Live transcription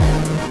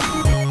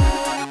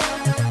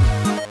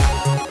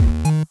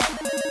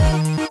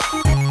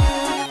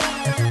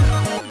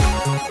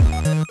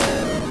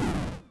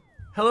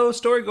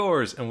Hello,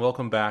 Storygoers, and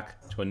welcome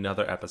back to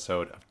another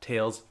episode of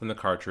Tales from the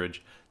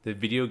Cartridge, the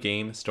video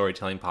game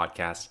storytelling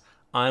podcast.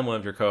 I'm one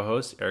of your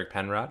co-hosts, Eric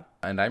Penrod.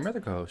 And I'm your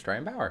other co-host,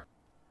 Ryan Bauer.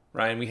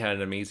 Ryan, we had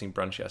an amazing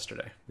brunch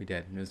yesterday. We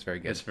did. It was very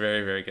good. It's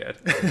very, very good.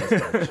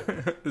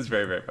 It was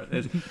very, very fun.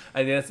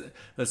 I think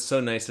that's so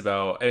nice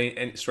about,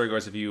 and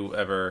Storygoers, if you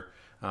ever,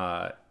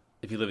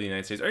 if you live in the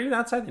United States, or even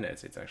outside the United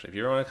States, actually, if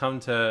you ever want to come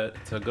to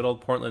good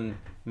old Portland,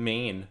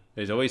 Maine,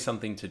 there's always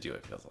something to do,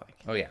 it feels like.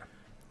 Oh, yeah.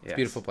 It's a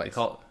beautiful place. They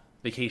call it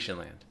vacation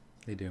land.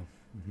 They do.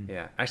 Mm-hmm.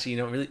 Yeah.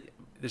 Actually, really,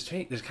 there's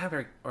kind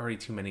of already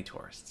too many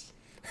tourists.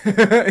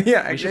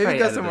 Yeah, actually, maybe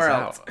go somewhere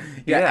else.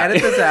 Yeah,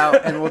 edit this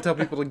out, and we'll tell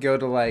people to go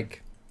to,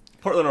 like...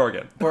 Portland,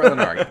 Oregon.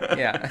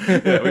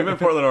 Yeah. Yeah, we meant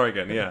Portland,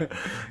 Oregon, yeah.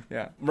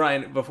 Yeah.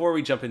 Ryan, before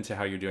we jump into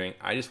how you're doing,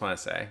 I just want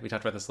to say, we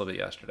talked about this a little bit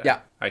yesterday.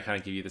 Yeah. I kind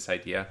of gave you this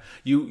idea.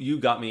 You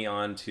got me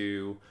on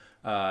to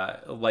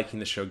liking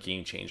the show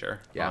Game Changer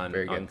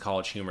on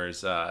College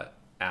Humor's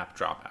app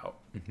Dropout.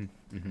 Mm-hmm.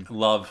 Mm-hmm.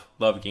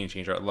 Love Game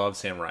Changer. I love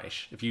Sam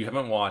Reich. If you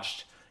haven't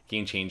watched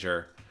Game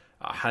Changer,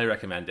 I highly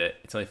recommend it.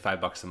 It's only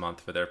 $5 a month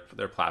for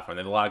their platform.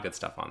 They have a lot of good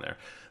stuff on there.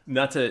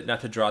 Not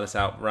to draw this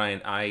out,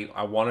 Ryan,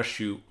 I want to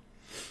shoot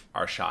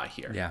our shot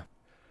here. Yeah.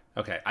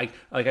 Okay.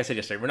 Like I said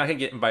yesterday, we're not going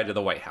to get invited to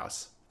the White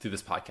House through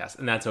this podcast,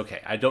 and that's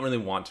okay. I don't really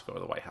want to go to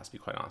the White House, to be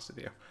quite honest with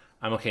you.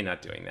 I'm okay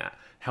not doing that.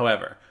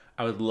 However,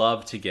 I would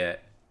love to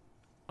get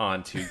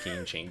onto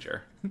Game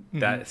Changer.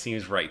 That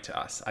seems right to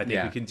us. I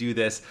think we can do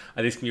this. I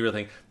think it's going to be a real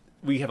thing.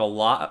 We have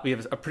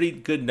a pretty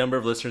good number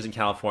of listeners in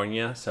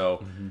California,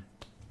 so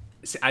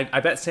I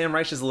bet Sam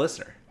Reich is a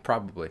listener.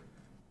 Probably.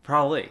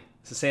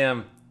 So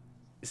Sam,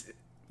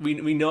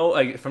 we know,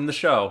 like, from the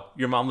show,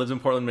 your mom lives in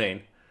Portland,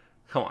 Maine.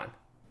 Come on.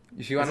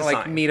 If you want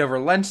to meet over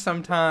lunch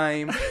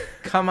sometime,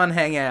 come on,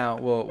 hang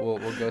out. We'll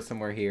go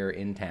somewhere here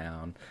in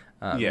town.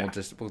 We'll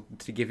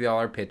to give you all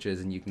our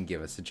pitches, and you can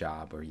give us a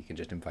job, or you can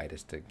just invite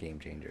us to Game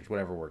Changers,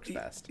 whatever works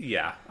best.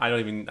 Yeah,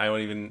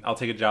 I'll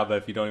take a job, but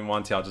if you don't even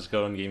want to, I'll just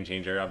go on Game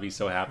Changer. I'll be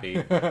so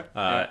happy.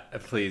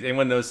 Please,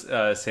 anyone knows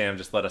Sam,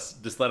 just let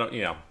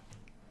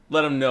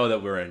him know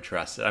that we're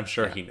interested. I'm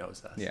sure he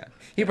knows us. Yeah,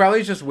 he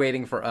probably is just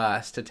waiting for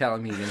us to tell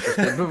him he's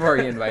interested before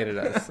he invited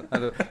us.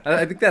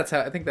 I think that's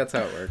how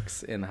it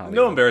works in Hollywood.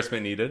 No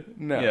embarrassment needed.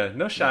 No. Yeah,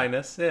 no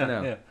shyness.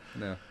 No. Yeah.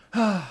 No.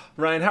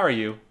 Ryan, how are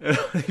you? What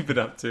have you been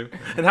up to?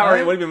 And what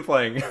have you been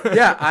playing?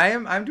 Yeah,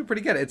 I'm doing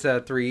pretty good. It's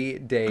a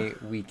 3-day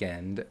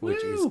weekend,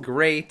 which is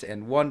great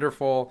and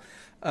wonderful.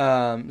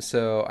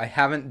 So I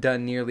haven't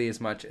done nearly as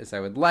much as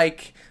I would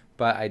like,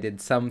 but I did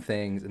some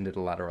things and did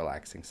a lot of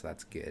relaxing, so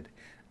that's good.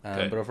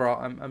 But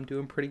overall, I'm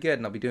doing pretty good,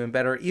 and I'll be doing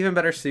even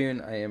better soon.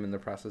 I am in the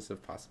process of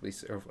I'm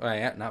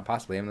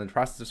in the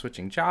process of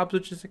switching jobs,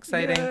 which is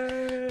exciting.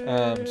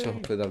 So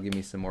hopefully that'll give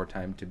me some more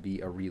time to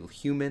be a real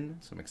human.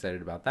 So I'm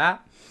excited about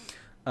that.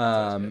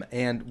 And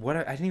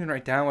I didn't even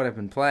write down what I've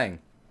been playing.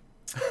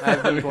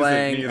 I've been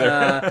playing.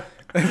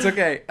 It's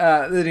okay.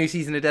 The new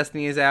season of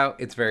Destiny is out.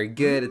 It's very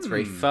good. It's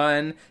very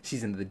fun.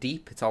 Season of the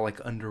Deep. It's all like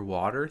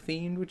underwater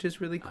themed, which is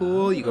really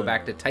cool. You go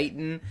back to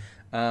Titan.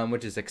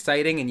 Which is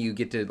exciting, and you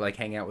get to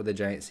hang out with the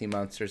giant sea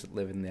monsters that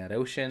live in that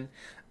ocean.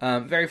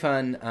 Very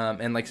fun,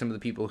 and some of the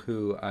people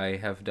who I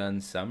have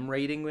done some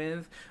raiding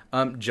with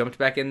jumped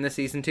back in this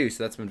season too,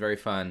 so that's been very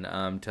fun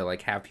to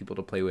have people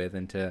to play with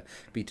and to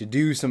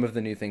do some of the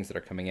new things that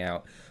are coming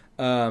out.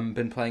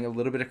 Been playing a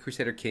little bit of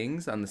Crusader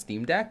Kings on the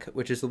Steam Deck,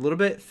 which is a little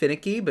bit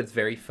finicky, but it's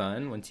very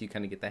fun once you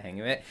kind of get the hang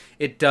of it.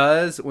 It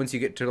does, once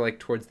you get to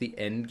towards the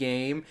end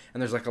game,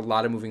 and there's a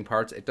lot of moving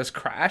parts, it does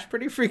crash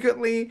pretty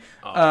frequently.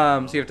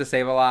 So you have to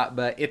save a lot,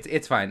 but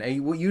it's fine.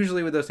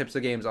 Usually with those types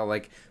of games, I'll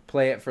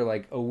play it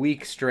for a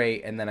week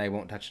straight, and then I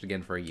won't touch it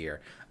again for a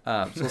year.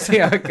 So we'll see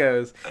how it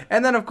goes.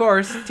 And then, of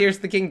course, Tears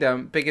of the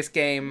Kingdom, biggest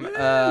game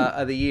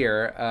of the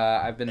year.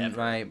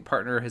 My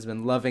partner has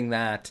been loving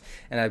that,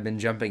 and I've been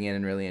jumping in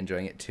and really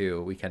enjoying it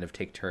too. We kind of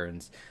take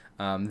turns.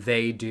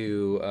 They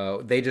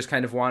just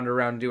kind of wander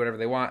around and do whatever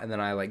they want, and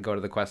then I go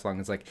to the quest log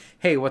and it's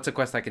hey, what's a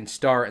quest I can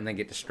start, and then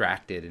get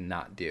distracted and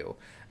not do.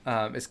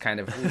 It's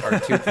kind of our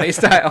two play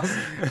styles.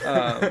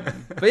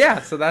 But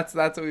yeah, so that's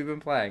what we've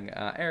been playing.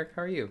 Eric,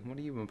 how are you? What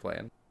have you been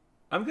playing?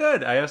 I'm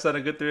good. I also had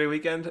a good 3-day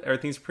weekend.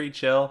 Everything's pretty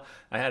chill.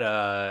 I had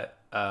I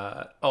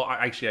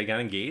got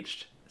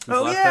engaged.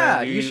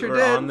 You sure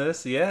did. On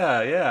this.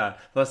 Yeah.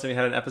 Last time we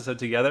had an episode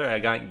together, I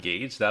got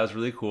engaged. That was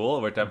really cool.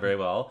 It worked out very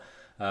well.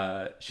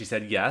 She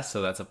said yes,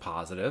 so that's a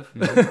positive.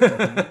 I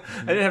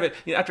didn't have it.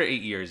 After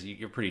 8 years,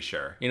 you're pretty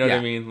sure. You know what I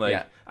mean?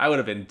 I would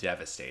have been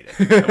devastated.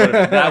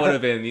 That would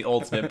have been the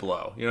ultimate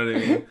blow. You know what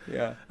I mean?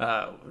 Yeah.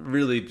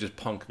 Really just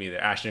punked me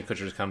there. Ashton Kutcher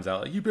just comes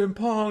out you've been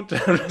punked.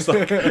 I'm just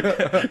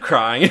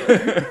crying.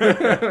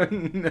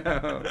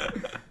 No.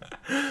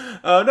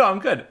 No, I'm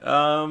good.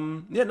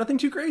 Nothing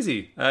too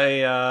crazy.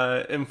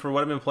 And for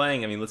what I've been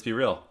playing, let's be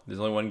real. There's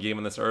only one game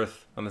on this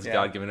earth, on this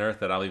God-given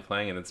earth, that I'll be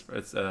playing, and it's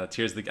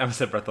Tears of the... I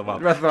said Breath of the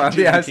Wild. Breath of the Wild.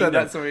 Yeah, I've said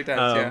that so many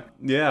times.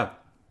 Yeah.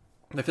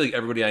 I feel like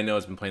everybody I know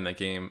has been playing that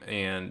game,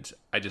 and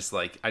I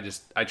try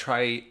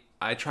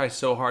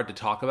so hard to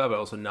talk about, but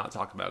also not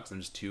talk about because I'm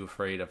just too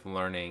afraid of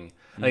learning.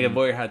 I've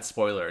already had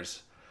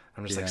spoilers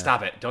I'm just like,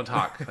 stop it, don't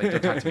talk, like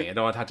don't talk to me, I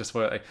don't want to talk to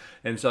spoil. Like,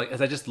 and so like,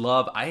 as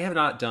I have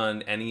not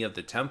done any of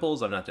the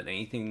temples, I've not done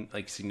anything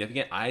like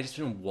significant. I just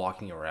been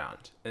walking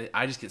around, and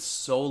I just get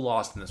so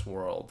lost in this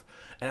world,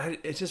 and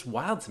it's just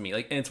wild to me.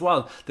 Like, and it's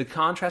wild, the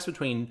contrast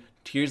between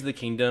Tears of the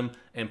Kingdom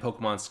and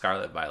Pokemon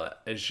Scarlet Violet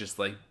is just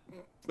like,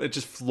 it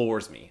just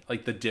floors me.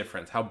 Like the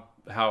difference, how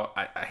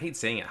I hate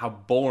saying it, how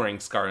boring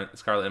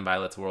Scarlet and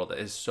Violet's world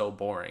is. So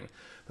boring.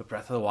 But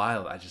Breath of the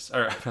Wild, Breath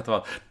of the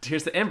Wild,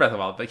 Breath of the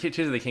Wild, but Tears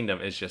of the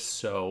Kingdom is just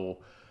so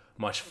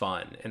much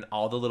fun, and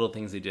all the little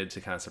things they did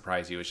to kind of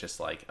surprise you, it's just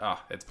like,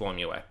 it's blowing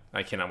me away.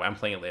 I cannot wait. I'm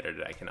playing it later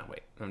today. I cannot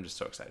wait. I'm just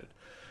so excited.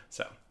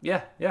 So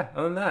yeah.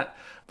 Other than that,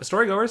 the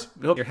storygoers,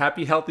 we hope you're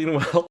happy, healthy, and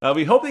well.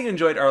 We hope that you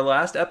enjoyed our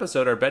last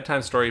episode, our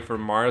bedtime story for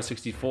Mario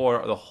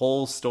 64, the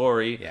whole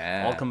story,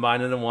 all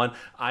combined into one.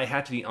 I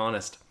have to be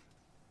honest.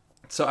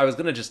 So I was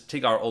going to just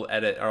take our old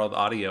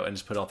audio and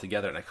just put it all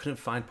together, and I couldn't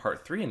find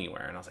part 3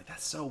 anywhere. And I was like,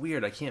 that's so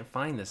weird. I can't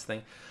find this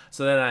thing.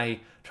 So then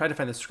I tried to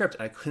find the script,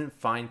 and I couldn't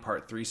find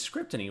part 3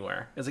 script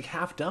anywhere. It was like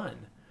half done.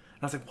 And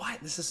I was like,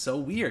 what? This is so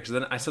weird.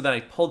 So then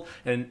I pulled,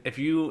 and if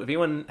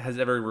anyone has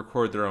ever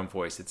recorded their own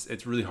voice,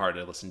 it's really hard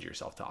to listen to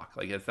yourself talk.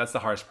 Like that's the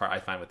hardest part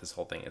I find with this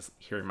whole thing, is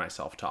hearing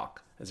myself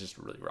talk. It's just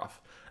really rough.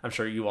 I'm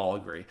sure you all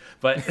agree.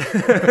 But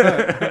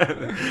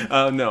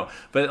no.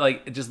 But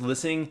like just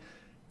listening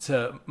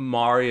to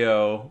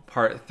Mario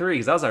Part 3,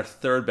 because that was our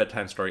third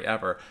bedtime story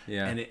ever,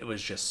 and it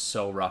was just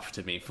so rough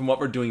to me. From what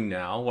we're doing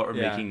now, what we're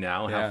making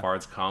now, and how far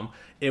it's come,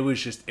 it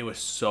was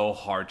so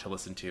hard to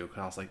listen to, because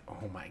I was like,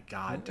 oh my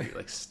god, dude,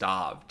 like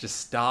just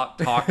stop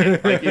talking.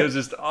 Like it was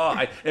just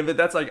but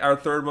that's like our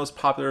third most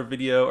popular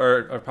video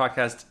or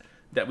podcast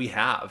that we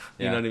have.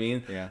 You know what I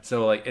mean? Yeah.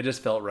 So like it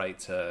just felt right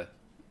to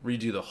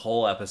redo the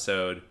whole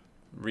episode,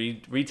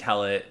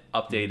 retell it,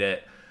 update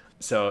it.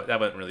 So that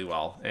went really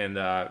well,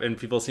 and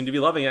people seem to be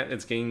loving it.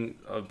 It's getting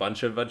a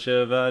bunch of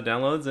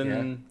downloads,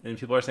 and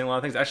people are saying a lot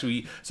of things.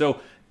 Actually,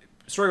 so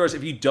storygoers,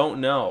 if you don't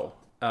know,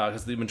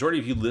 because the majority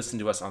of you listen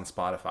to us on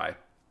Spotify,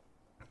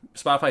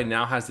 Spotify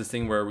now has this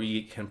thing where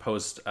we can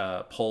post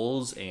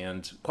polls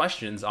and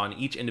questions on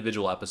each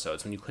individual episode.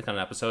 So when you click on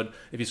an episode,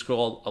 if you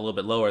scroll a little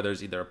bit lower,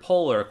 there's either a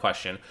poll or a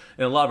question.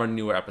 And a lot of our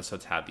newer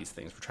episodes have these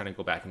things. We're trying to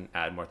go back and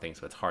add more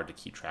things, but it's hard to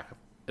keep track of.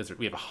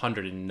 We have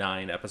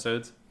 109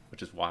 episodes,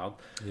 which is wild.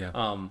 Yeah.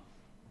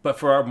 But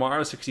for our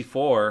Mario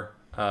 64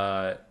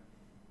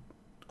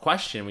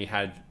 question, we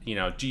had,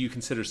 do you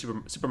consider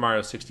Super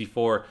Mario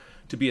 64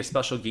 to be a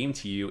special game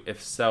to you?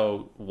 If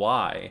so,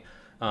 why?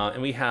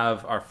 And we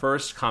have our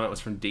first comment was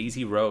from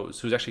Daisy Rose,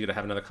 who's actually going to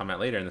have another comment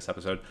later in this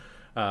episode.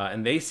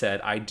 And they said,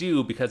 I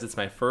do, because it's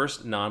my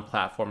first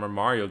non-platformer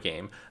Mario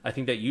game. I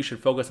think that you should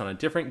focus on a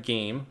different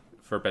game.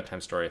 For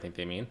bedtime story, I think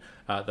they mean.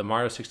 The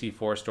Mario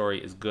 64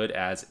 story is good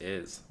as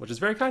is, which is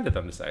very kind of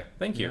them to say.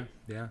 Thank you.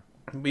 Yeah.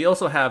 We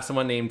also have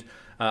someone named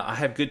I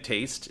Have Good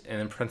Taste, and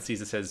in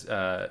parentheses it says,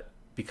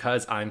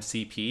 because I'm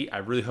CP. I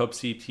really hope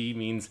CP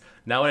means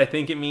not what I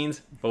think it means,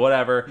 but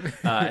whatever.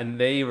 And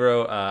they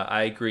wrote,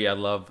 I agree, I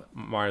love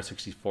Mario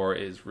 64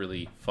 is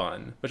really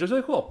fun, which is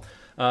really cool.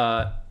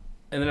 And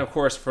then, of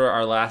course, for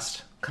our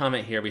last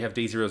comment here, we have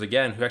Daisy Rose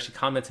again, who actually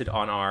commented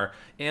on our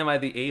Am I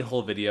the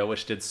A-hole video,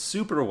 which did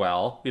super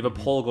well. We have a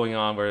poll going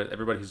on where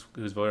everybody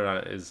who's voted on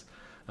it is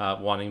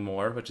wanting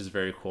more, which is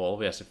very cool.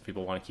 We asked if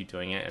people want to keep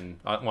doing it and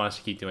want us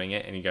to keep doing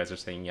it, and you guys are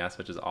saying yes,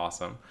 which is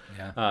awesome.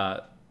 Yeah.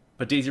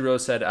 But Daisy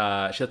Rose said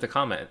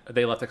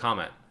they left a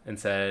comment and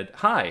said,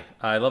 hi,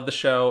 I love the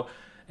show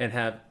and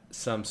have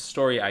some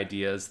story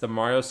ideas. The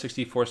Mario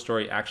 64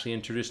 story actually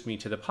introduced me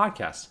to the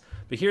podcast,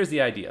 but here's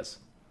the ideas.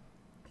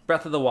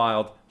 Breath of the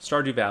Wild,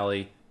 Stardew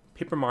Valley,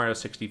 Paper Mario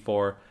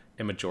 64,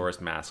 and Majora's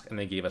Mask, and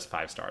they gave us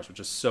 5 stars, which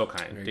is so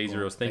kind. Very Daisy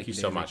cool. Rose, thank you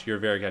so much. You're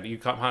very good.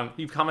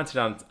 You've commented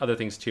on other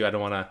things too. I don't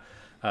want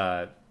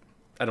to,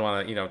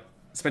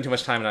 spend too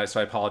much time on it, so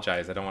I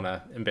apologize. I don't want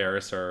to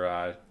embarrass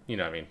or,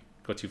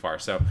 go too far.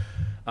 So,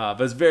 but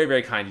it's very,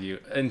 very kind of you.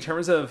 In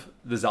terms of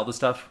the Zelda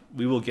stuff,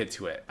 we will get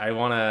to it. I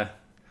want to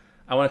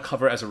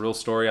cover it as a real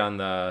story on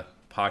the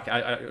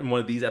podcast in one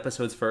of these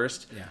episodes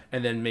first,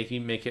 and then make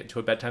it to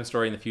a bedtime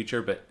story in the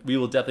future. But we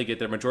will definitely get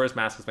there. Majora's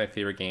Mask is my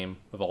favorite game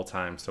of all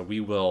time, so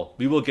we will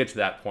get to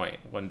that point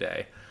one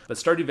day. But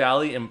Stardew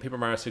Valley and Paper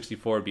Mario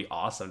 64 would be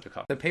awesome to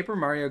cover. The Paper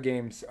Mario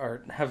games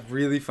have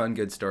really fun,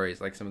 good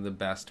stories, like some of the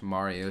best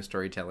Mario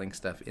storytelling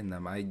stuff in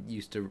them. I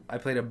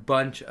played a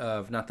bunch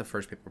of, not the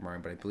first Paper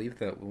Mario, but I believe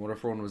the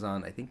wonderful one was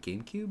on, I think,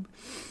 GameCube.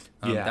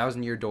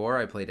 Thousand Year Door,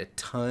 I played a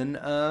ton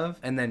of.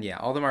 And then,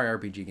 all the Mario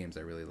RPG games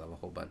I really love a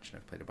whole bunch,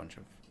 and I've played a bunch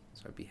of.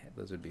 So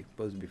those would be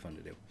fun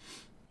to do.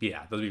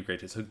 Yeah, those would be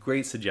great too. So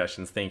great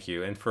suggestions, thank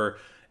you. And for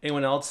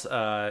anyone else,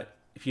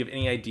 if you have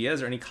any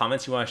ideas or any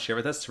comments you want to share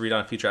with us to read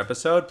on a future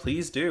episode,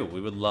 please do.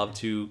 We would love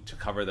to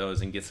cover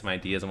those and get some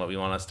ideas on what we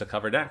want us to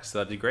cover next. So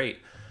that'd be great.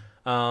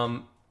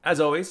 As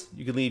always,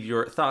 you can leave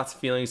your thoughts,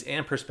 feelings,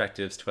 and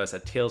perspectives to us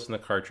at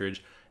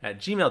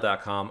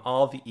talesfromthecartridge@gmail.com.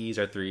 All of the E's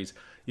are 3's.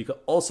 You can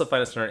also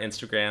find us on our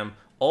Instagram,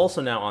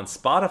 also now on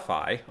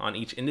Spotify on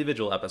each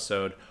individual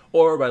episode,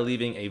 or by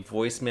leaving a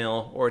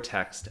voicemail or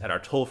text at our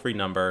toll-free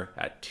number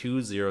at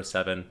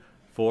 207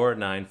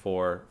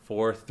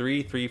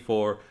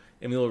 494-4334,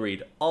 and we will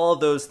read all of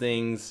those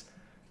things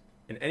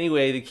in any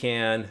way they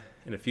can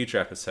in a future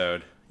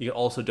episode. You can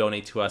also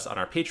donate to us on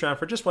our Patreon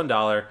for just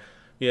 $1.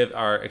 We have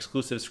our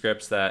exclusive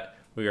scripts that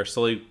we are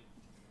slowly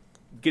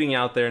getting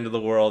out there into the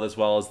world, as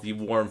well as the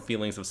warm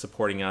feelings of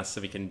supporting us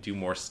so we can do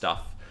more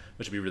stuff,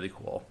 which would be really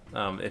cool.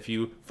 If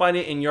you find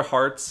it in your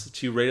hearts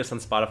to rate us on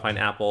Spotify and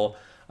Apple,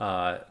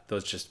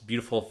 those just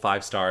beautiful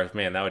 5 stars,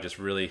 man, that would just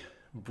really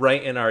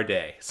brighten our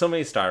day. So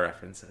many star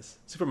references.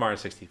 Super Mario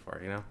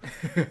 64, you know?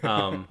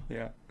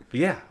 Yeah. But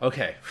yeah,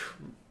 okay.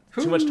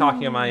 Too much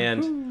talking on my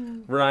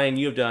end. Ryan,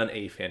 you have done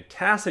a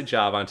fantastic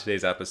job on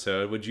today's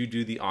episode. Would you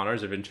do the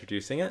honors of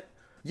introducing it?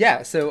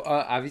 Yeah, so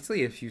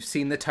obviously, if you've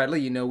seen the title,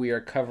 you know we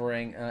are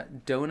covering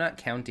Donut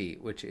County,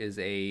 which is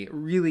a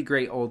really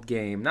great old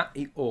game. Not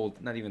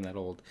even that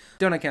old.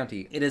 Donut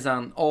County. It is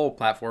on all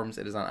platforms.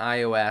 It is on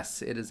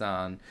iOS. It is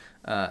on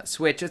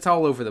Switch. It's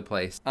all over the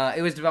place.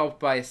 It was developed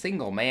by a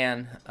single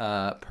man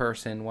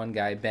person, one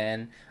guy,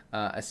 Ben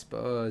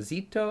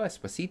Esposito.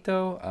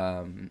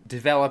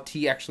 Developed.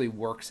 He actually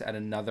works at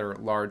another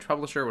large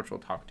publisher, which we'll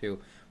talk to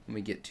when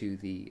we get to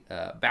the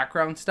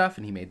background stuff,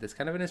 and he made this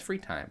kind of in his free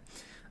time.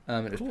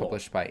 It was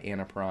published by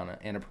Annapurna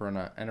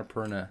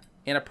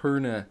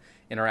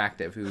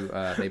Interactive, who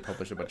they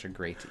publish a bunch of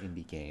great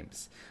indie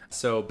games.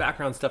 So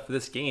background stuff for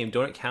this game,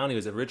 Donut County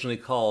was originally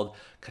called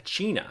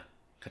Kachina.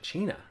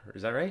 Kachina,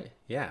 is that right?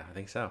 Yeah, I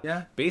think so.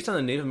 Yeah. Based on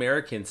the Native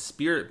American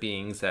spirit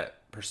beings that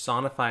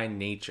personify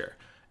nature,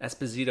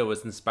 Esposito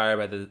was inspired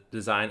by the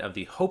design of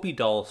the Hopi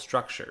doll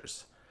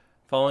structures.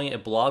 Following a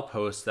blog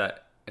post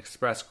that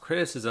expressed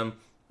criticism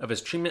of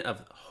his treatment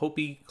of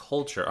Hopi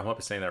culture, I hope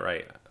I'm saying that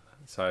right,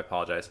 so I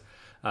apologize,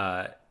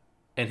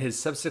 and his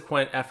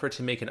subsequent effort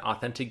to make an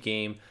authentic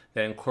game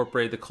that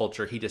incorporated the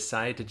culture, he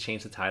decided to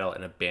change the title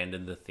and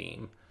abandon the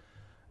theme.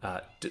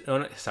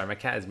 Sorry, my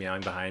cat is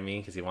meowing behind me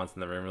because he wants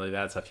in the room really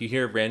bad. So if you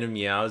hear random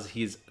meows,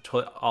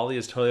 Ollie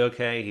is totally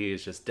okay. He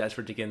is just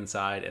desperate to get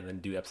inside and then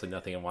do absolutely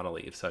nothing and want to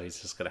leave. So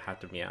he's just going to have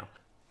to meow.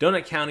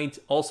 Donut County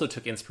also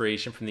took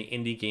inspiration from the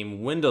indie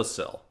game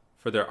Windowsill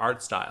for their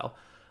art style.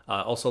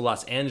 Also,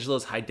 Los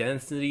Angeles' high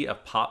density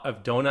of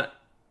donut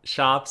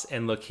shops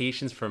and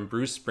locations from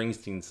Bruce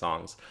Springsteen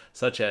songs,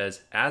 such as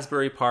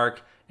Asbury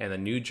Park and the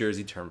New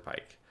Jersey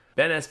Turnpike.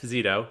 Ben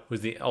Esposito,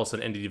 who's also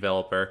an indie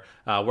developer,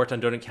 worked on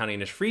Donut County in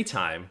his free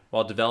time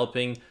while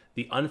developing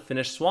the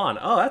Unfinished Swan.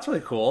 Oh, that's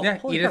really cool. Yeah,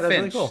 Holy Edith God,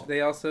 Finch. Really cool.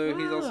 He's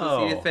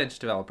also an Edith Finch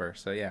developer,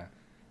 so yeah.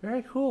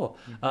 Very cool.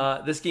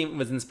 Mm-hmm. This game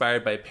was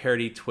inspired by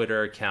parody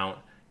Twitter account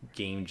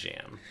Game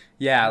Jam.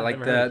 Yeah, like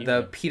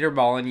the Peter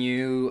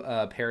Molyneux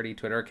parody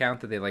Twitter account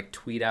that they like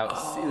tweet out.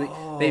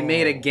 Oh. They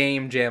made a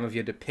Game Jam if you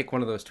had to pick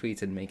one of those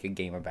tweets and make a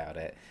game about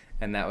it.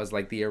 And that was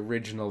like the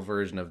original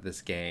version of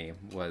this game.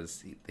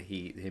 Was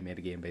he made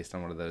a game based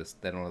on one of those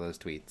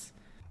tweets.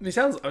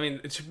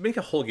 To make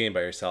a whole game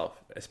by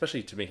yourself,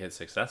 especially to make it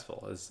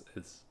successful, is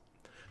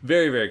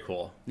very, very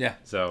cool. Yeah.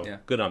 So yeah.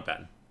 Good on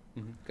Ben.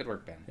 Mm-hmm. Good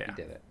work, Ben. Yeah. You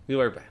did it. Good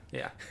work, Ben.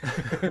 Yeah.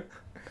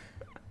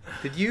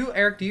 Did you,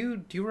 Eric?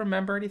 Do you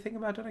remember anything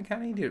about Donut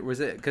County? Was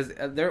it because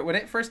when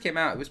it first came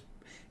out, it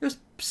was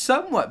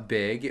somewhat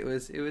big.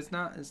 It's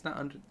not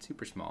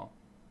super small.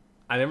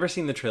 I remember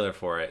seeing the trailer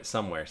for it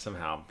somewhere,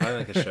 somehow, probably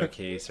like a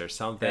showcase or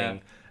something. Yeah.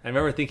 I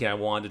remember thinking I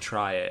wanted to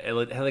try it.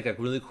 It had like a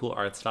really cool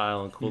art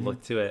style and cool mm-hmm.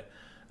 look to it,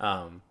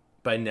 but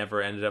I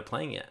never ended up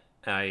playing it.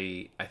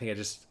 I think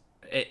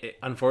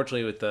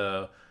unfortunately with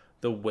the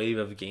wave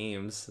of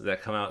games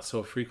that come out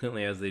so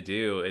frequently as they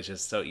do, it's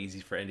just so easy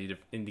for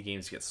indie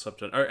games to get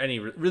swept on, or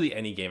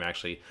any game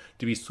actually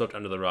to be swept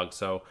under the rug.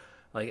 So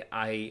like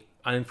I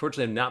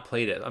unfortunately have not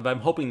played it, but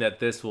I'm hoping that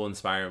this will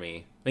inspire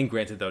me. I mean,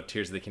 granted though,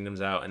 Tears of the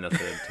Kingdom's out and that's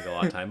going to take a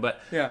lot of time,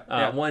 but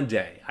one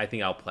day I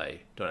think I'll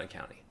play Donut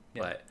County.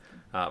 Yeah.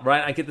 But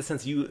Ryan, I get the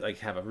sense you like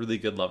have a really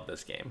good love of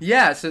this game.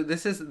 Yeah, so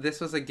this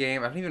was a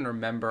game I don't even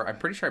remember. I'm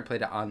pretty sure I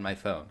played it on my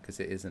phone because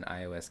it is an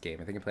iOS game.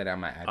 I think I played it on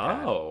my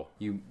iPad. Oh,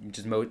 you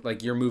just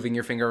you're moving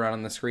your finger around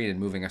on the screen and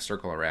moving a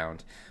circle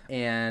around.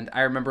 And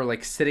I remember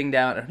like sitting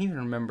down. I don't even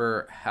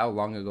remember how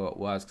long ago it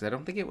was because I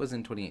don't think it was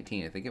in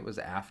 2018. I think it was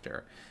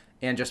after.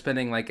 And just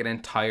spending like an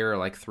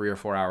entire 3 or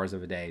 4 hours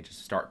of a day,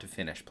 just start to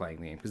finish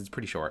playing the game because it's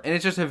pretty short. And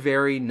it's just a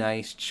very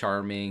nice,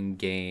 charming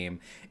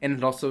game. And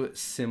it also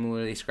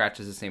similarly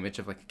scratches the same itch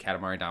of like a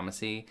Katamari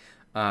Damacy,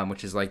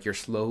 which is like you're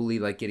slowly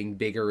like getting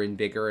bigger and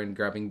bigger and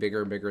grabbing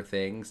bigger and bigger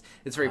things.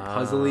 It's very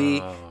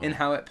puzzly in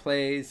how it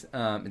plays.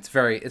 It's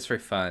very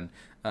fun.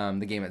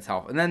 The game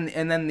itself, and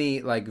then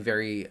the like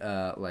very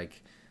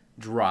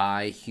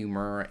dry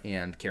humor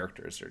and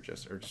characters are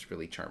just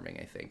really charming,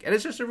 I think. And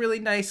it's just a really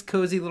nice,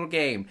 cozy little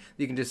game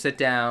that you can just sit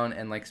down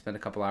and like spend a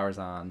couple hours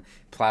on,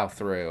 plow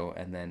through,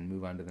 and then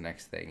move on to the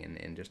next thing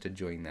and just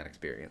enjoying that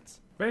experience.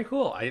 Very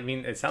cool.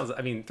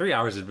 3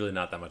 hours is really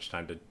not that much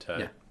time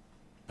to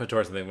put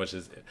towards something, which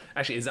is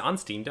actually, is it on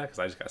Steam Deck? Because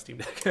I just got Steam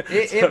Deck.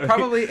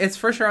 It's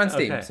for sure on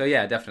Steam. Okay. So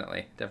yeah,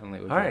 definitely. All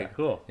right,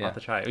 cool. Yeah. I'll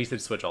have to try it. We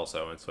said Switch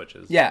also, and Switch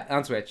is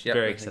on Switch.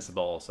 Very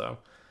accessible also.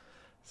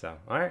 So,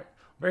 all right.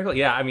 Very cool.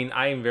 Yeah, I mean,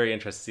 I am very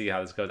interested to see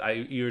how this goes.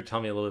 You were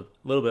telling me a little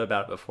bit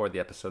about it before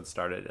the episode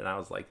started, and I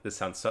was like, this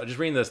sounds so... Just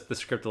reading the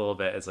script a little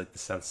bit, it's like,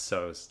 this sounds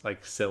so,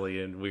 like,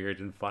 silly and weird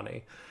and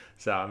funny.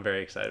 So I'm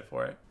very excited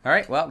for it. All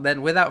right, well,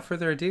 then without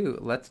further ado,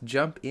 let's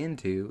jump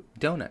into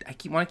Donut. I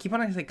keep on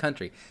saying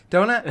country.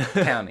 Donut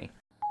County.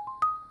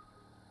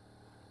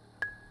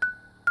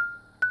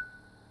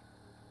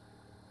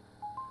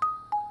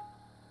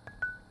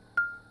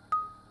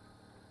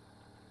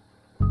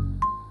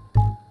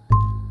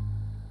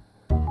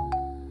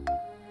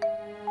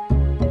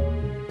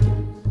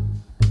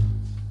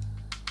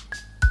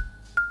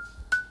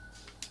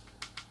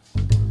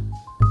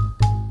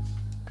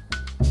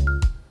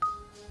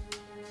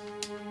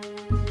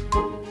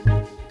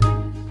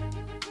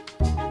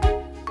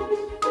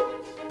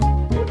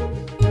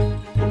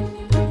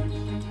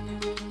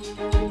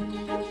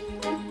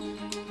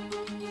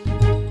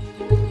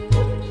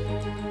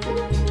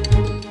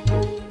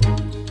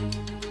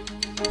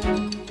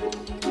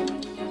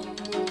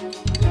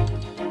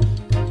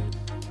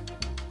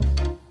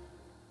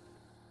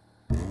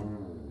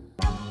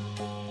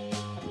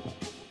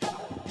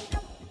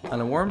 On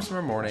a warm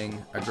summer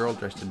morning, a girl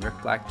dressed in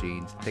ripped black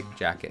jeans and thick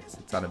jacket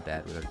sits on a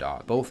bed with her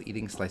dog, both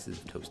eating slices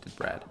of toasted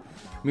bread.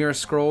 Mira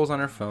scrolls on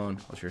her phone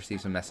while she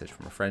receives a message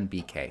from her friend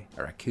BK,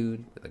 a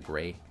raccoon with a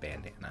gray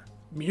bandana.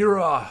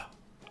 Mira,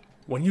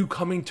 when you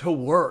coming to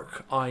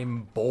work?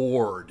 I'm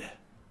bored.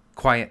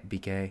 Quiet,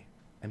 BK.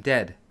 I'm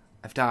dead.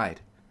 I've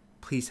died.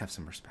 Please have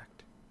some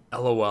respect.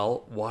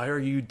 LOL, why are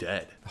you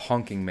dead? The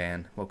honking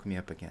man woke me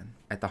up again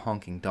at the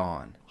honking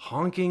dawn.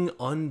 Honking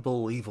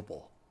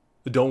unbelievable.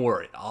 Don't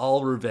worry,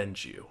 I'll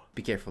revenge you.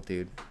 Be careful,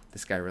 dude.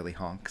 This guy really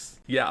honks.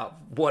 Yeah,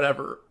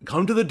 whatever.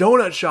 Come to the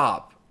donut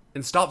shop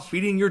and stop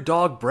feeding your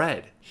dog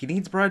bread. He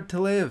needs bread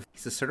to live.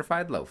 He's a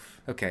certified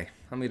loaf. Okay,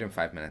 I'll meet him in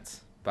 5 minutes.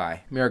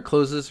 Bye. Mira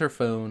closes her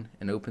phone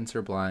and opens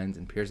her blinds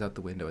and peers out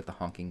the window at the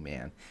honking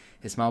man.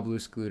 His small blue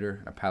scooter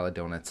and a pile of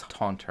donuts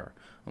taunt her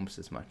almost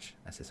as much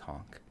as his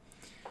honk.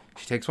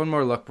 She takes one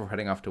more look before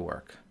heading off to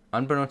work.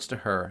 Unbeknownst to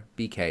her,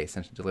 BK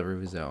sent a delivery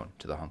of his own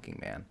to the honking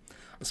man.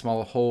 A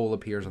small hole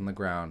appears on the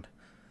ground,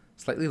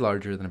 slightly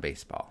larger than a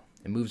baseball.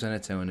 It moves on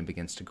its own and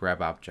begins to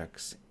grab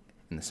objects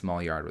in the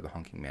small yard where the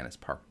honking man has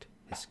parked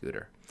his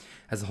scooter.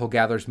 As the hole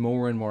gathers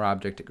more and more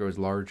object, it grows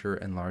larger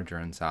and larger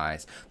in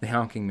size. The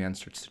honking man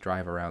starts to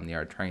drive around the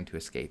yard trying to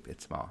escape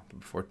its maw,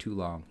 but before too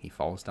long, he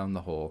falls down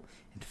the hole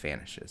and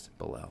vanishes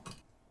below.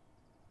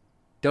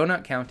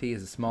 Donut County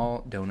is a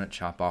small donut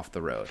shop off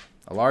the road.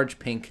 A large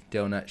pink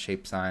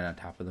donut-shaped sign on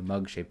top of the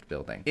mug-shaped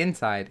building.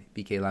 Inside,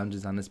 BK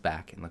lounges on his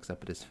back and looks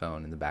up at his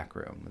phone in the back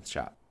room of the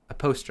shop. A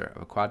poster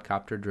of a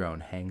quadcopter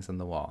drone hangs on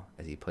the wall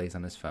as he plays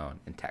on his phone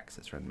and texts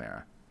his friend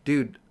Mara.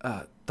 Dude,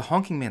 the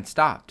honking man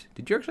stopped.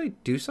 Did you actually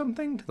do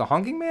something to the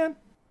honking man?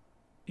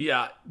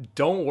 Yeah,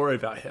 don't worry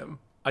about him.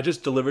 I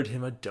just delivered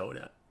him a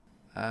donut.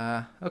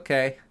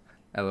 Okay.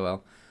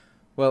 LOL.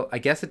 Well, I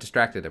guess it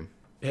distracted him.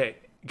 Hey,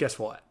 guess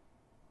what?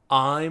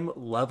 I'm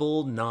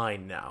level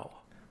 9 now.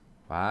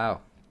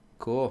 Wow.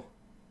 Cool.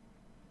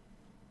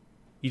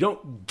 You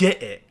don't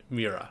get it,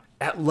 Mira.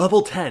 At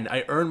level 10,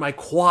 I earned my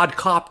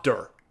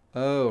quadcopter.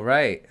 Oh,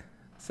 right.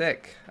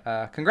 Sick.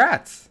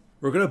 Congrats.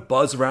 We're gonna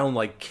buzz around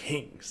like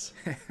kings.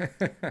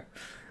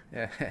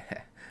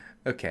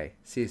 Okay,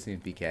 see you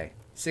soon, BK.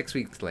 6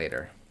 weeks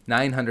later,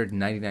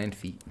 999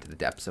 feet into the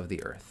depths of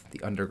the earth,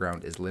 the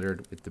underground is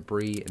littered with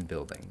debris and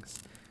buildings.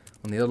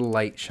 When the little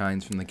light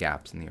shines from the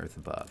gaps in the earth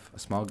above, a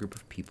small group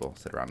of people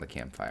sit around the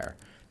campfire.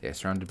 They are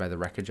surrounded by the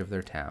wreckage of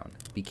their town.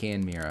 BK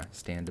and Mira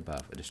stand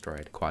above a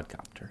destroyed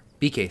quadcopter.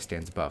 BK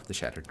stands above the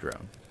shattered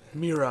drone.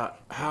 Mira,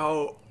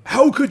 how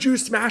could you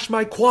smash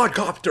my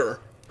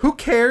quadcopter? Who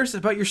cares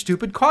about your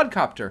stupid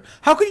quadcopter?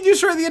 How could you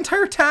destroy the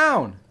entire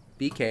town?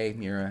 BK,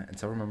 Mira, and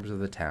several members of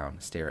the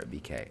town stare at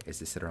BK as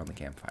they sit around the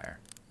campfire.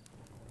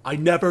 I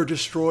never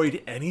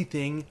destroyed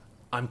anything.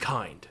 I'm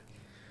kind.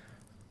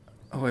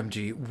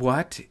 OMG,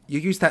 what? You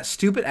used that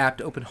stupid app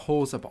to open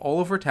holes up all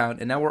over town,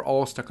 and now we're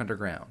all stuck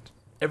underground.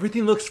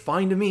 Everything looks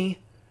fine to me,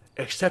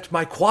 except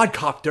my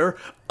quadcopter.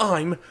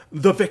 I'm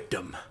the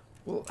victim.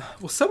 Will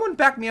someone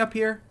back me up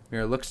here?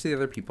 Mira looks to the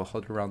other people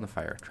huddled around the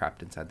fire,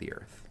 trapped inside the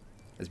earth.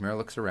 As Mira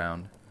looks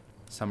around,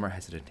 some are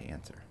hesitant to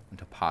answer,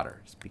 until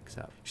Potter speaks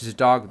up. She's a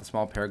dog with a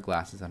small pair of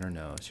glasses on her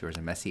nose. She wears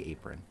a messy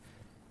apron,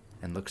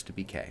 and looks to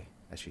BK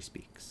as she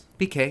speaks.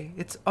 BK,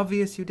 it's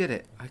obvious you did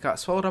it. I got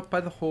swallowed up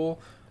by the hole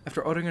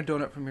after ordering a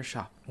donut from your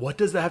shop. What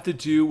does that have to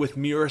do with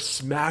Mira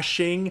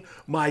smashing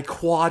my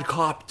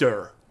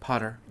quadcopter?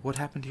 Potter, what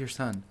happened to your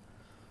son?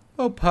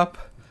 Oh, pup.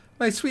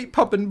 My sweet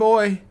puppin'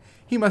 boy.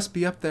 He must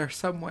be up there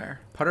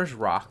somewhere. Potter's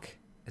Rock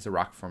is a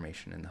rock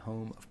formation in the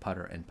home of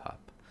Potter and Pup.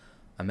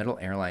 A metal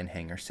airline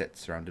hangar sits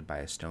surrounded by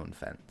a stone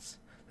fence.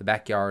 The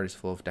backyard is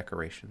full of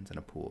decorations and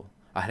a pool.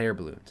 A hot air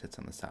balloon sits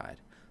on the side.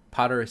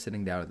 Potter is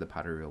sitting down at the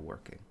pottery wheel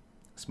working.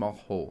 A small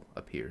hole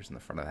appears in the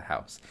front of the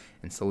house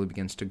and slowly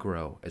begins to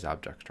grow as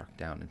objects drop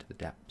down into the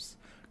depths,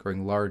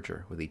 growing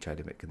larger with each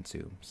item it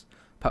consumes.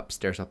 Pup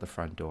stares out the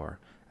front door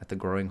at the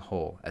growing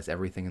hole as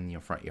everything in the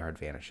front yard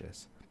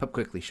vanishes. Pup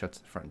quickly shuts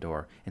the front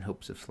door in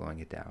hopes of slowing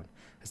it down.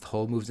 As the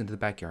hole moves into the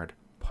backyard,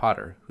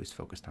 Potter, who's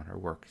focused on her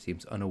work,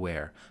 seems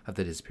unaware of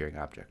the disappearing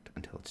object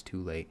until it's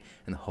too late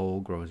and the hole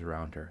grows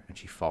around her and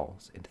she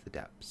falls into the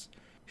depths.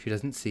 She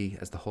doesn't see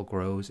as the hole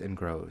grows and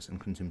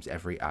consumes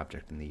every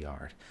object in the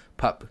yard.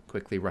 Pup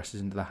quickly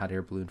rushes into the hot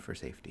air balloon for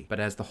safety.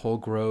 But as the hole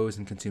grows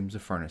and consumes the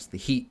furnace, the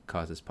heat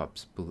causes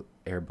Pup's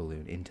air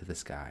balloon into the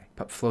sky.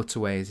 Pup floats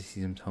away as he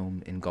sees his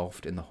home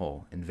engulfed in the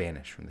hole and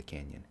vanish from the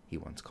canyon he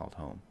once called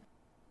home.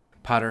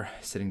 Potter,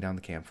 sitting down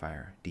the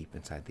campfire, deep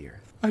inside the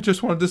earth. I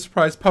just wanted to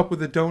surprise Pup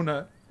with a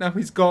donut. Now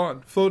he's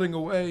gone, floating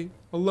away,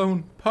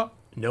 alone. Pup.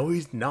 No,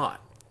 he's not.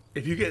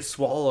 If you get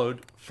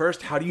swallowed,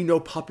 first, how do you know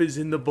Pup is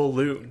in the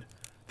balloon?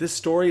 This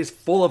story is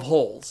full of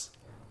holes.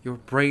 Your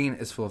brain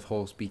is full of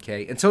holes,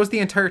 BK, and so is the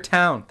entire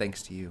town,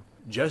 thanks to you.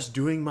 Just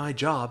doing my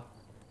job.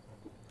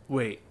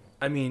 Wait,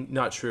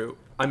 not true.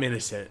 I'm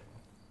innocent.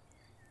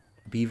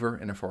 Beaver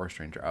in a forest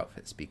ranger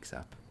outfit speaks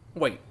up.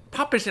 Wait,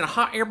 Pup is in a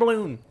hot air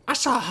balloon. I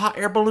saw a hot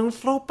air balloon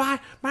float by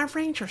my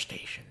ranger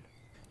station.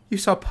 You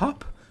saw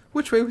Pup?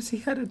 Which way was he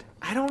headed?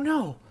 I don't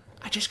know.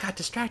 I just got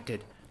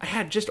distracted. I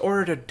had just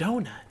ordered a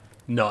donut.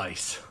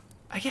 Nice.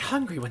 I get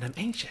hungry when I'm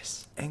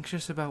anxious.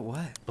 Anxious about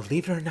what?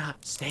 Believe it or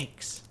not,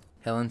 snakes.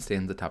 Helen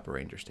stands atop a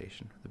ranger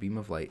station, the beam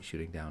of light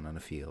shooting down on a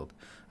field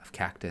of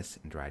cactus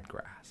and dried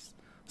grass.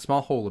 A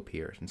small hole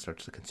appears and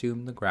starts to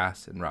consume the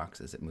grass and rocks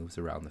as it moves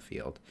around the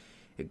field.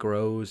 It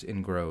grows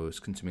and grows,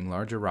 consuming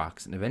larger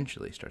rocks, and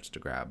eventually starts to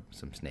grab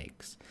some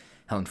snakes.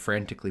 Helen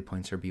frantically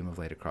points her beam of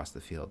light across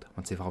the field.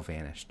 Once they've all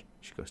vanished,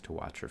 she goes to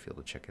watch her field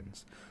of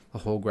chickens. The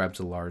hole grabs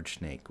a large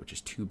snake, which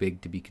is too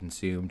big to be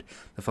consumed.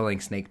 The falling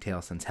snake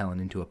tail sends Helen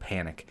into a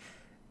panic,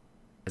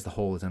 as the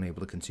hole is unable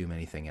to consume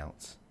anything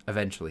else.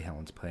 Eventually,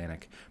 Helen's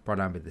panic, brought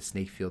on by the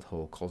snake-filled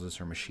hole, causes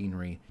her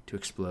machinery to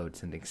explode,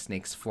 sending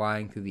snakes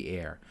flying through the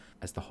air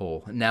as the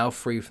hole, now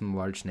free from the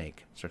large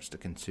snake, starts to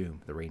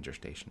consume the ranger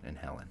station and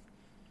Helen.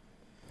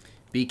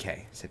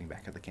 BK, sitting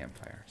back at the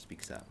campfire,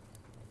 speaks up.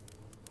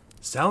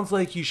 Sounds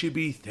like you should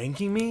be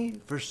thanking me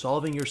for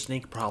solving your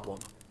snake problem.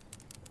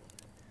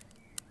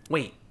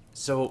 Wait,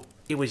 so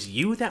it was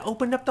you that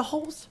opened up the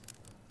holes?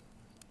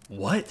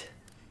 What?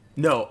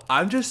 No,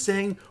 I'm just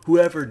saying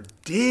whoever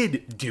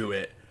did do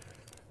it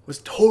was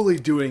totally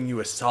doing you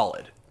a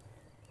solid.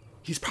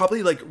 He's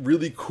probably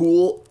really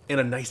cool and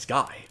a nice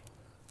guy.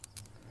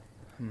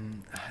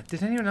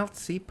 Did anyone else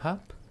see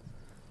Pup?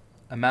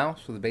 A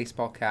mouse with a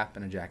baseball cap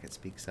and a jacket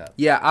speaks up.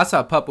 Yeah, I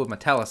saw Pup with my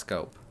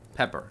telescope.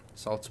 Pepper,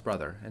 Salt's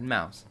brother, and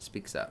Mouse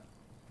speaks up.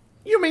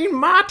 You mean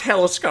my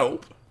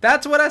telescope?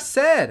 That's what I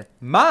said.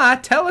 My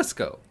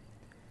telescope.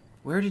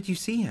 Where did you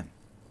see him?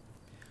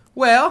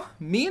 Well,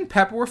 me and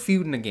Pepper were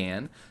feuding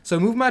again, so I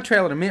moved my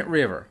trailer to Mint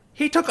River.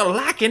 He took a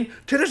liking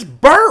to this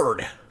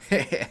bird.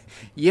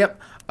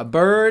 Yep, a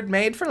bird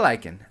made for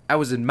liking. I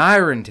was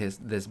admiring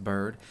this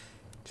bird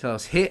till I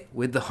was hit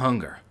with the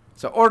hunger.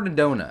 So I ordered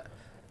a donut.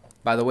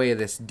 By the way of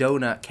this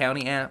Donut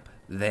County app,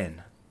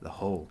 then the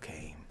hole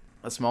came.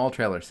 A small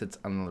trailer sits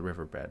on the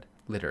riverbed,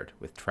 littered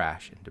with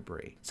trash and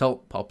debris.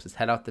 Salt pops his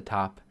head out the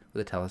top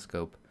with a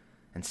telescope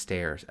and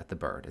stares at the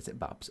bird as it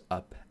bops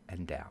up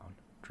and down,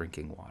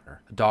 drinking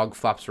water. A dog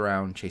flops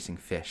around, chasing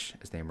fish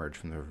as they emerge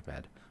from the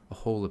riverbed. A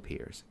hole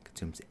appears,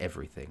 consumes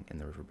everything in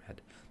the riverbed.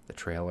 The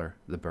trailer,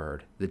 the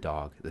bird, the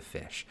dog, the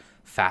fish.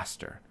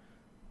 Faster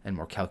and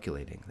more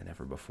calculating than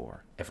ever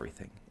before.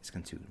 Everything is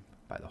consumed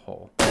by the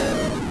hole.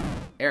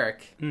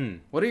 Eric,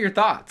 what are your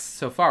thoughts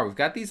so far? We've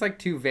got these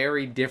two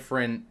very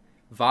different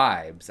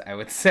vibes, I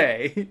would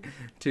say,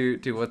 to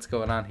what's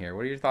going on here.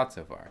 What are your thoughts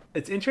so far?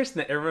 It's interesting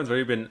that everyone's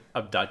already been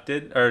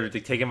abducted or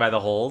taken by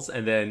the holes,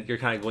 and then you're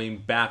kind of going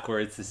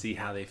backwards to see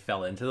how they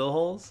fell into the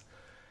holes.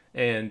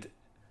 And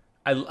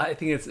I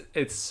think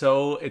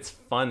it's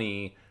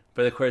funny,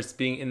 but of course,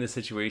 being in this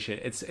situation,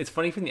 it's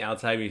funny from the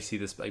outside when you see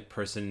this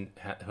person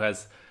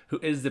who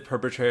is the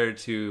perpetrator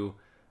to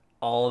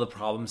all the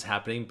problems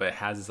happening, but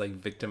has this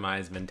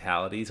victimized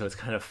mentality. So it's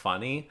kind of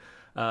funny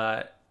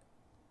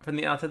from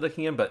the outside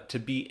looking in, but to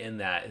be in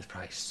that is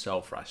probably so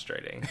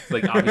frustrating.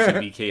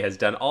 Obviously BK has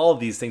done all of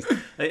these things,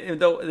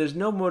 though there's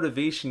no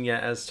motivation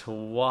yet as to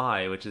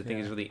why, which I think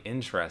is really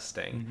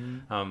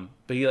interesting. Mm-hmm.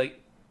 But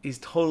he's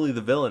totally the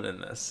villain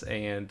in this,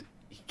 and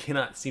he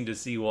cannot seem to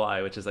see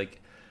why, which is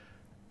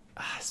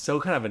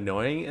so kind of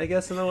annoying, I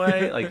guess, in a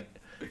way.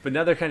 But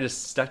now they're kind of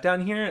just stuck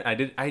down here. I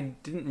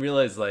didn't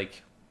realize that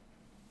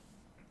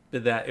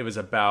it was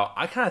about.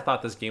 I kind of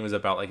thought this game was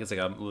about it's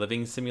a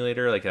living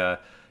simulator,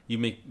 you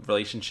make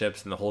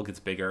relationships and the hole gets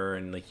bigger,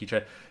 and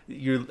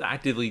you're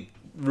actively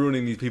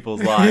ruining these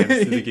people's lives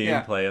through the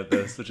gameplay of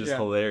this, which is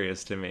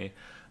hilarious to me.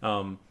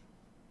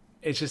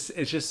 It's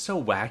just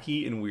so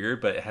wacky and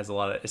weird, but it has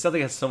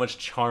something has so much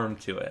charm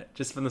to it.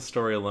 Just from the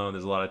story alone,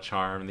 there's a lot of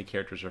charm, and the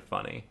characters are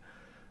funny.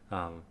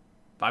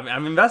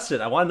 I'm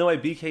invested. I want to know why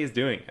BK is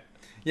doing it.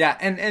 Yeah,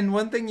 and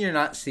one thing you're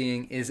not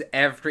seeing is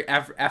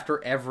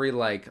after every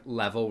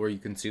level where you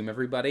consume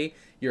everybody,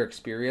 your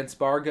experience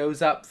bar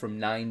goes up from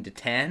 9 to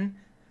 10.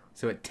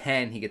 So at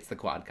 10, he gets the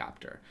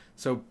quadcopter.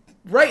 So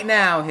right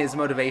now his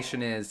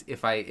motivation is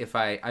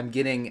I'm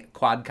getting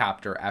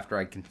quadcopter after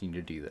I continue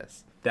to do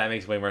this. That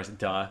makes way more sense.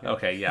 Duh.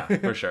 Okay, yeah,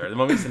 for sure. The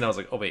moment you said that, I was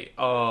like, oh, wait.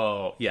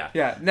 Oh, yeah.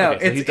 Yeah, no.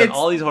 Okay, so he's done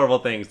all these horrible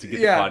things to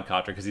get the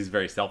quadcopter because he's a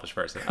very selfish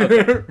person.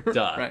 Okay,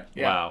 duh. Right.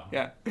 Yeah. Wow.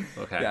 Yeah.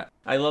 Okay. Yeah.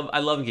 I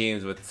love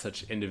games with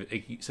such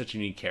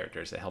unique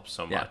characters. It helps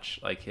so much.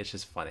 Like, it's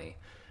just funny.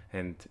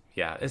 And,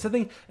 yeah, it's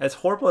something as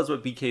horrible as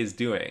what BK is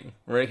doing,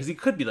 right? Because he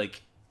could be,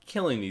 like,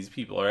 killing these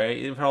people,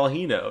 right? For all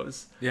he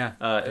knows. Yeah.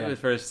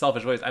 For his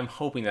selfish ways. I'm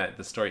hoping that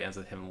the story ends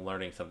with him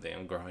learning something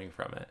and growing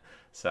from it.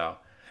 So...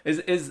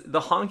 Is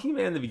the honking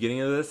man in the beginning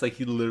of this, like,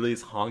 he literally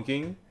is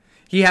honking?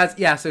 He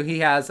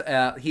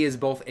is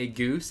both a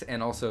goose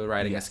and also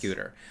riding a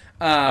scooter.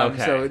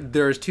 Okay. So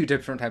there's two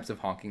different types of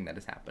honking that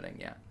is happening,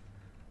 yeah.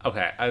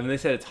 Okay, and they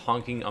said it's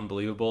honking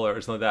unbelievable or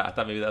something like that. I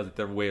thought maybe that was like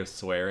their way of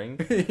swearing.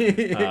 But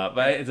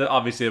it's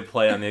obviously a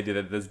play on the idea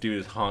that this dude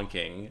is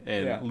honking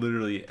and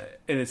literally,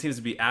 and it seems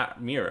to be at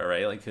Mira,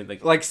 right?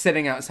 Like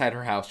sitting outside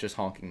her house just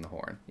honking the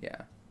horn,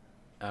 yeah.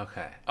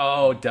 Okay.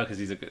 Oh, duh, because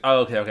he's a good...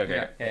 Oh,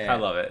 okay. Yeah. I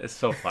love it. It's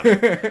so funny.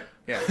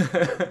 Yeah.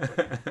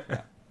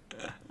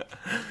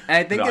 And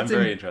I think I'm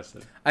very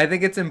interested. I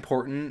think it's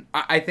important.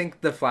 I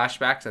think the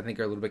flashbacks, are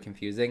a little bit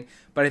confusing,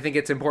 but I think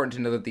it's important to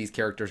know that these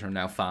characters are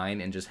now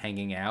fine and just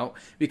hanging out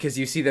because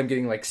you see them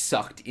getting, like,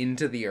 sucked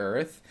into the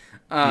earth.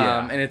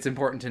 And it's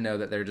important to know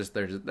that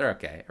they're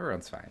okay.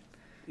 Everyone's fine.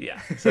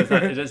 Yeah. So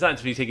it's not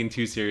to be taken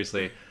too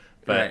seriously.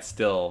 But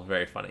still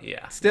very funny,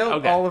 yeah.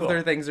 Still, all of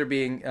their things are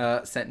being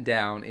sent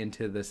down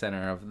into the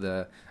center of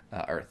the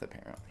Earth,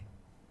 apparently.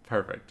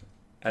 Perfect.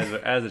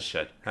 As it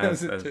should.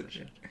 As it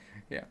should.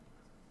 Yeah.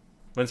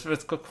 It's a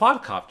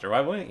quadcopter,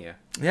 why wouldn't you?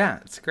 Yeah,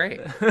 it's great.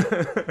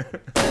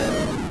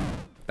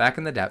 Back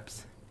in the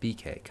depths,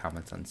 BK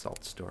comments on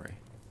Salt's story.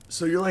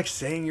 So you're, like,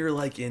 saying you're,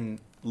 like,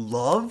 in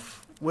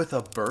love with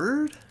a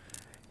bird?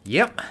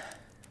 Yep.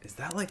 Is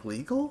that, like,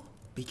 legal?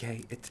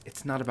 BK,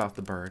 it's not about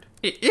the bird.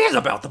 It is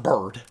about the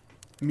bird.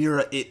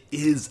 Mira, it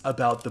is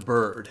about the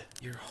bird.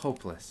 You're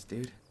hopeless,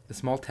 dude. The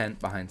small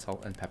tent behind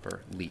Salt and Pepper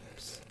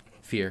leaps.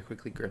 Fear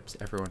quickly grips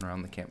everyone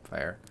around the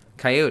campfire.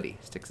 Coyote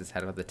sticks his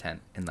head out of the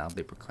tent and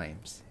loudly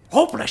proclaims,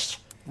 "Hopeless!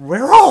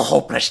 We're all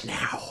hopeless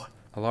now!"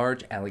 A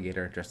large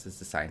alligator dressed as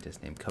a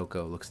scientist named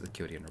Coco looks at the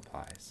coyote and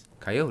replies,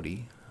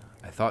 "Coyote,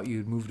 I thought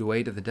you'd moved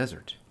away to the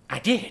desert." "I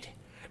did.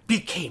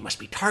 BK must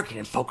be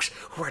targeting folks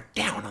who are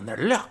down on their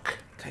luck."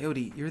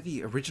 "Coyote, you're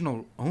the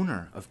original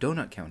owner of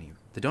Donut County,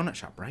 the donut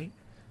shop, right?"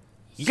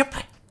 "Yep,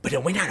 but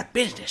it went out of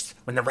business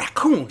when the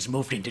raccoons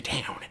moved into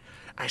town.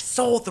 I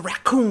sold the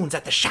raccoons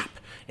at the shop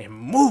and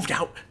moved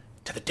out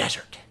to the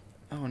desert."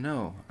 "Oh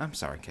no, I'm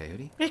sorry,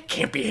 Coyote." "It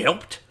can't be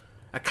helped.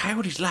 A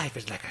coyote's life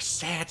is like a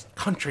sad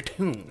country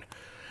tune.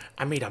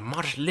 I made a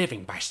modest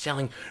living by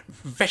selling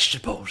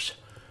vegetables.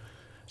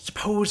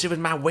 Suppose it was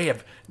my way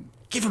of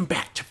giving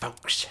back to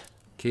folks."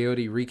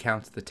 Coyote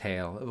recounts the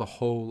tale of a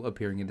hole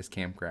appearing at his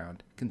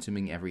campground,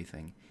 consuming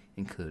everything,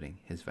 including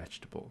his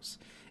vegetables.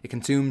 It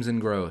consumes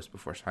and grows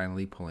before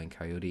finally pulling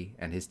Coyote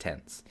and his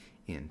tents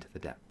into the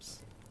depths.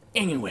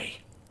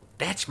 "Anyway,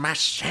 that's my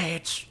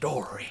sad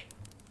story."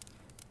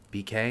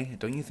 BK,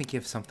 don't you think you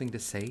have something to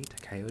say to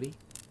Coyote?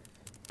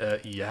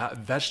 Yeah,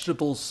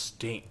 vegetables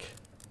stink.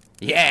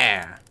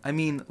 Yeah! I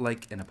mean,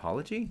 like an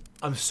apology?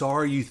 I'm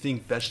sorry you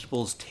think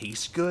vegetables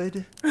taste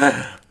good?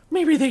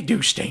 Maybe they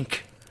do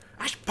stink.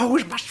 I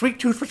suppose my sweet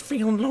tooth was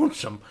feeling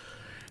lonesome,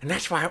 and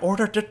that's why I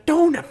ordered the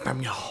donut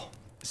from y'all.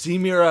 See,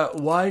 Mira,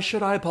 why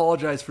should I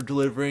apologize for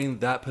delivering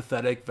that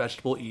pathetic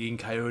vegetable-eating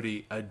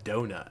coyote a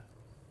donut?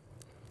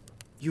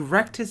 You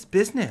wrecked his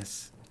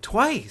business.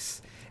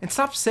 Twice. And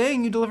stop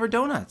saying you deliver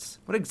donuts.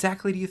 What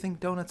exactly do you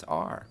think donuts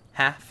are?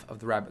 Half of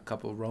the rabbit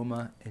couple,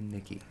 Roma and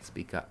Nikki,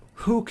 speak up.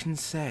 Who can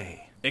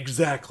say?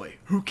 Exactly.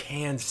 Who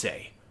can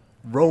say?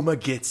 Roma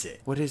gets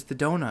it. What is the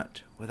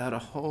donut without a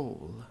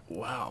hole?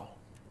 Wow.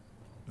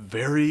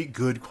 Very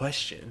good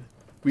question.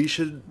 We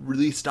should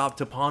really stop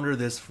to ponder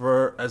this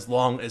for as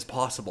long as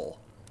possible.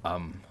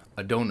 A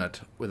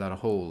donut without a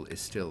hole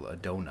is still a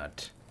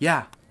donut.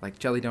 Yeah, like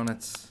jelly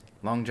donuts,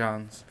 long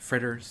johns,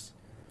 fritters,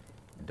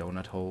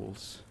 donut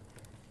holes.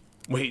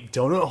 Wait,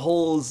 donut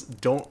holes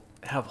don't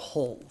have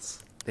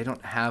holes. They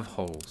don't have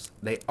holes.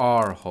 They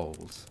are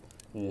holes.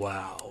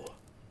 Wow.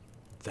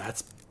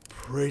 That's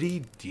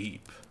pretty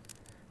deep.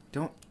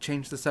 Don't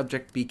change the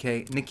subject,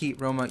 BK. Nikki,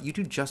 Roma, you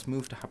two just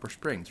moved to Hopper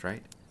Springs,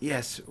 right?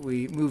 Yes,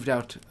 we moved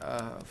out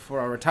for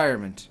our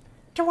retirement.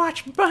 To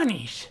watch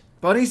bunnies.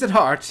 Bunnies at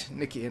heart,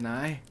 Nikki and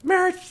I.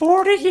 Married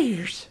 40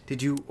 years.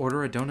 Did you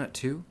order a donut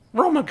too?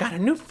 Roma got a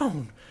new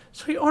phone,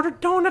 so he ordered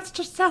donuts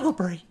to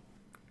celebrate.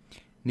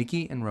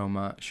 Nikki and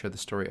Roma share the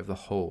story of the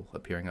hole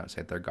appearing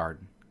outside their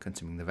garden,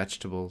 consuming the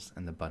vegetables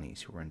and the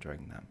bunnies who were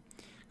enjoying them.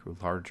 It grew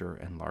larger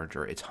and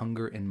larger, its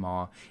hunger and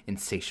maw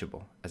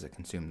insatiable as it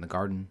consumed the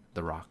garden,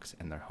 the rocks,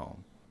 and their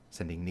home,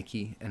 sending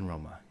Nikki and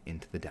Roma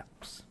into the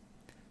depths.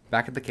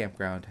 Back at the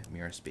campground,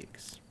 Mira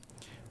speaks.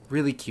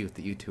 Really cute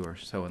that you two are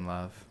so in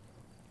love.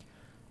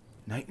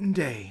 Night and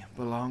day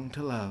belong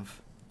to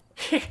love.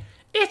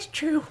 It's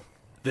true.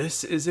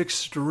 This is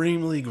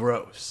extremely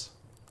gross.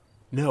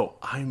 No,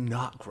 I'm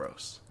not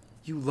gross.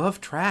 You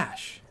love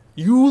trash.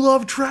 You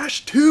love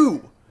trash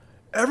too.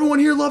 Everyone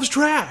here loves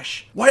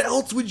trash. Why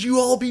else would you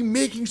all be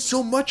making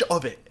so much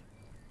of it?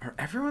 Are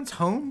everyone's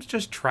homes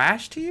just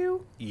trash to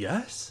you?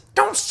 Yes.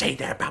 Don't say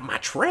that about my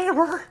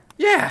trailer.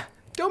 Yeah.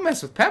 Don't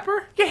mess with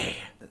Pepper. Yeah.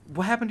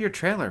 What happened to your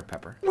trailer,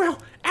 Pepper? Well,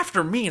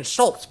 after me and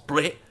Salt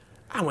split,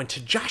 I went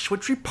to Joshua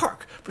Tree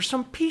Park for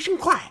some peace and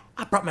quiet.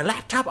 I brought my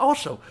laptop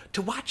also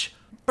to watch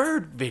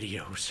bird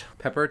videos.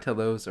 Pepper tell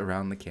those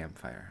around the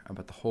campfire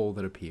about the hole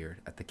that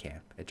appeared at the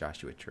camp at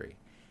Joshua Tree.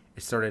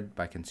 It started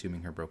by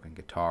consuming her broken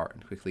guitar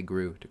and quickly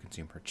grew to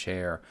consume her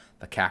chair,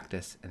 the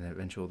cactus, and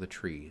eventually the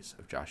trees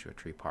of Joshua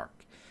Tree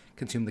Park.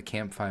 Consumed the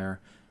campfire,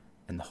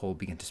 and the hole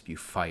began to spew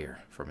fire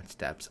from its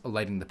depths,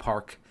 alighting the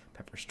park,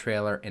 Pepper's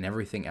trailer, and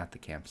everything at the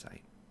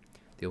campsite.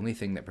 The only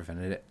thing that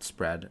prevented it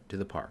spread to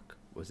the park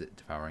was it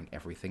devouring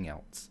everything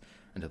else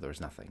until there was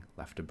nothing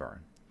left to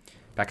burn.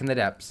 Back in the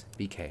depths,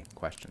 BK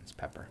questions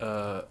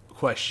Pepper.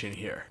 Question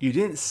here. You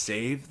didn't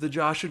save the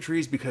Joshua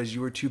trees because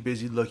you were too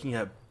busy looking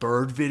at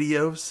bird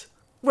videos?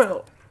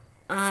 Well,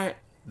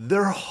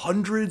 They're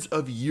hundreds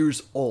of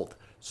years old.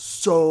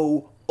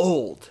 So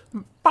old.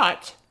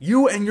 but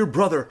You and your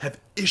brother have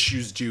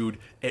issues, dude.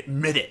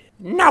 Admit it.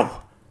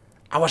 no!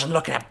 I wasn't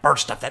looking at bird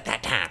stuff at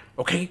that time,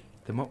 okay?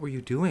 Then what were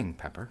you doing,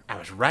 Pepper? I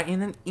was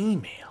writing an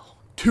email.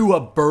 To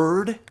a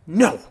bird?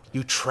 No,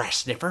 you trash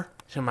sniffer.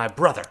 To my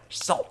brother,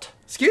 Salt.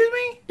 Excuse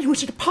me? It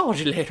was an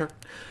apology letter.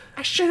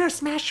 I shouldn't have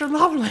smashed your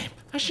lava lamp.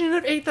 I shouldn't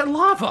have ate the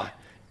lava.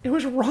 It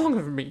was wrong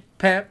of me.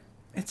 Pep,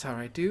 it's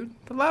alright, dude.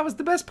 The lava's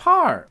the best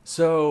part.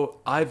 So,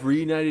 I've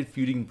reunited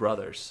feuding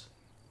brothers.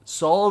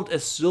 Solved a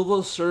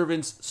civil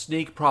servant's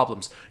snake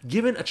problems.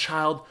 Given a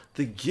child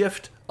the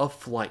gift of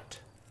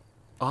flight.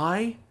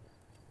 I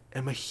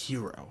am a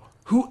hero.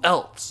 Who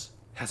else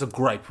has a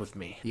gripe with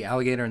me? The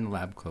alligator in the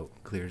lab coat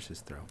clears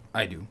his throat.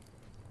 I do.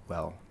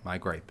 Well, my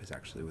gripe is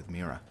actually with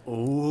Mira.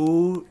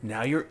 Oh,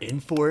 now you're in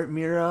for it,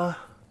 Mira.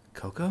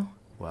 Coco?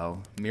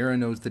 Well, Mira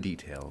knows the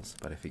details,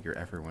 but I figure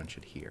everyone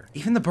should hear.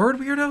 Even the bird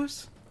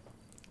weirdos?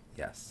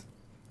 Yes.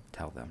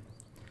 Tell them.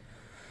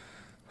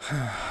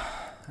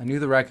 I knew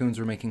the raccoons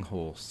were making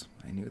holes.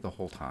 I knew the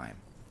whole time.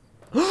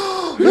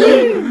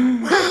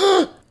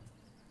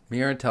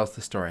 Mira tells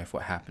the story of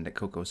what happened at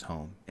Coco's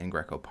home in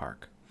Greco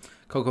Park.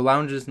 Coco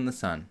lounges in the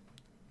sun.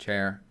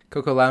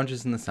 Coco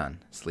lounges in the sun,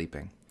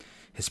 sleeping.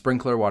 His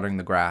sprinkler watering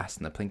the grass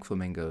and the pink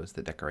flamingos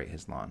that decorate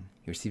his lawn.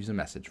 He receives a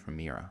message from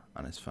Mira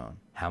on his phone.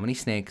 How many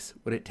snakes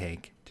would it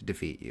take to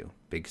defeat you?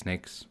 Big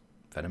snakes?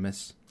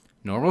 Venomous?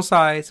 Normal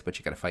size, but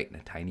you gotta fight in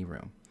a tiny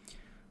room.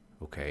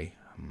 Okay,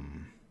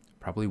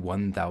 probably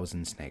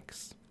 1,000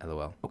 snakes.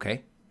 LOL.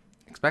 Okay,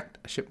 expect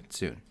a shipment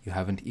soon. You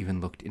haven't even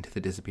looked into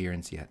the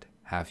disappearance yet,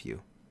 have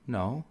you?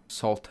 No.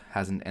 Salt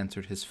hasn't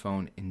answered his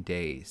phone in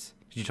days.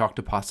 Did you talk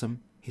to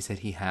Possum? He said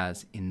he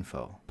has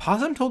info.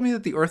 Possum told me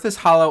that the earth is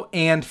hollow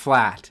and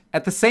flat.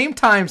 At the same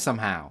time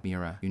somehow.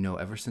 Mira, you know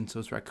ever since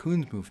those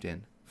raccoons moved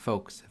in,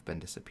 folks have been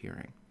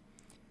disappearing.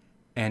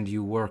 And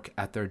you work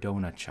at their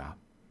donut shop.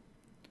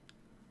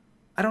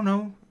 I don't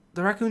know.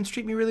 The raccoons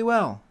treat me really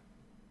well.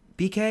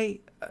 BK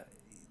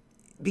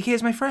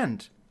is my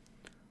friend.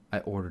 I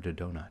ordered a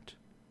donut.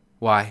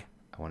 Why?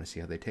 I want to see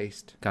how they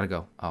taste. Gotta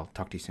go. I'll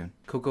talk to you soon.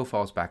 Coco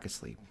falls back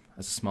asleep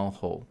as a small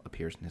hole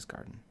appears in his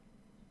garden.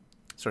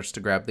 Starts to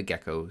grab the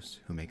geckos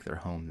who make their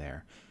home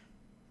there,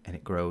 and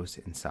it grows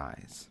in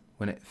size.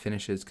 When it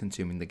finishes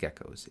consuming the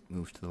geckos, it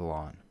moves to the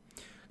lawn.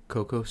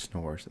 Coco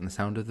snores, and the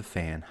sound of the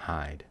fan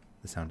hide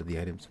the sound of the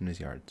items in his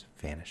yards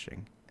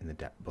vanishing in the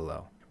depth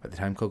below. By the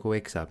time Coco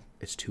wakes up,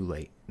 it's too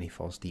late, and he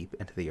falls deep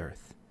into the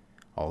earth.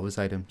 All of his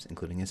items,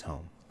 including his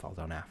home, fall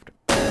down after.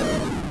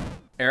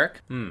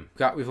 Eric,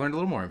 we've learned a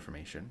little more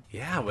information.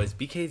 Yeah, was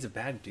BK's a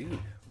bad dude.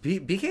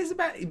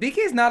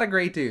 BK's not a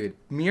great dude.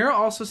 Mira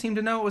also seemed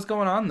to know what was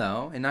going on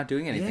though, and not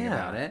doing anything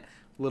about it.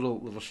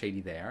 Little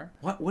shady there.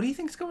 What do you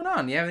think's going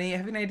on? You have any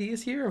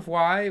ideas here of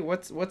why?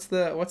 What's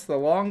the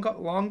long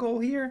goal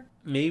here?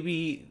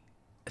 Maybe.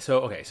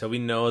 So we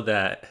know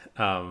that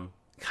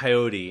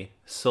Coyote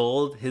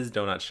sold his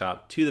donut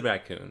shop to the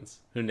raccoons,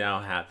 who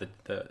now have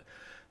the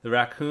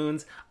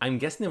raccoons. I'm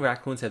guessing the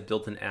raccoons have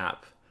built an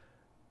app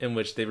in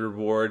which they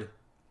reward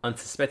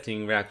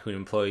unsuspecting raccoon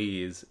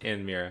employees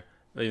and Mira,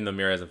 even though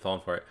Mira hasn't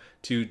fallen for it,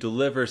 to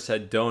deliver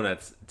said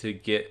donuts to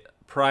get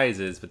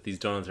prizes, but these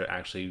donuts are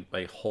actually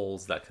like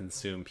holes that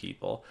consume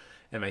people.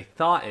 And my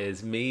thought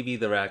is maybe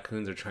the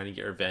raccoons are trying to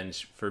get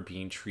revenge for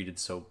being treated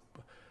so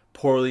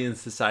poorly in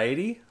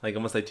society, like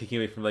almost like taking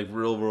away from like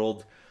real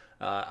world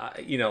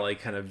like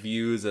kind of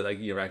views that like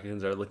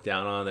raccoons are looked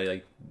down on. They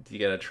like you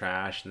get a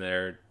trash and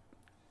they're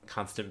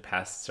constant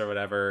pests or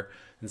whatever,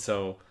 and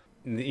so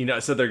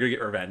so they're gonna get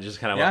revenge. Is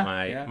kind of what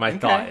my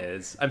thought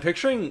is. I'm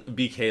picturing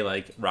BK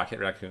like Rocket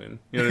Raccoon.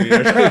 You know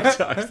what I mean?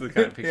 That's the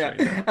kind of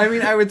picture. I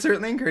mean, I would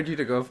certainly encourage you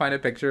to go find a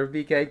picture of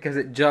BK because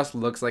it just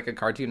looks like a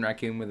cartoon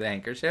raccoon with a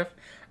handkerchief.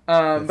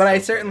 But I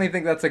certainly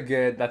think that's a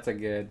good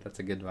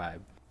vibe.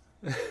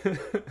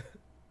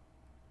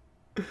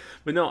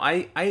 But no,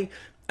 I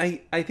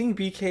I think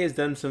BK has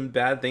done some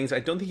bad things. I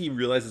don't think he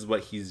realizes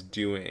what he's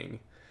doing.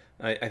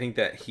 I think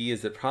that he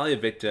is probably a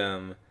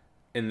victim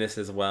in this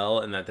as well,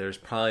 and that there's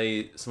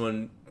probably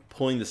someone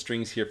pulling the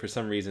strings here for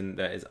some reason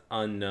that is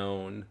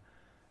unknown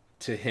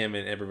to him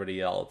and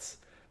everybody else.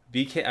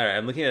 BK, all right,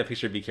 I'm looking at a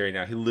picture of BK right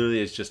now. He literally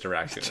is just a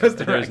raccoon.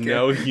 There's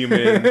no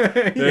human.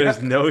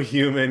 There's no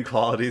human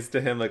qualities to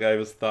him. Like I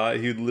was thought,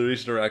 he literally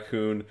just a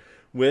raccoon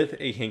with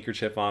a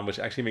handkerchief on, which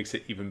actually makes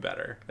it even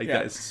better. Like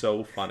that is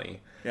so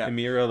funny. Yeah. And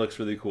Mira looks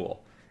really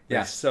cool.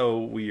 Yeah, it's so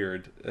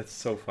weird. It's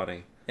so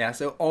funny. Yeah,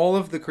 so all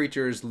of the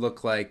creatures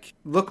look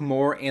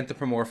more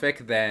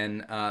anthropomorphic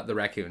than the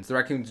raccoons. The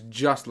raccoons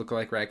just look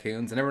like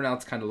raccoons, and everyone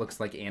else kind of looks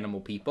like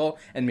animal people,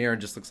 and Mira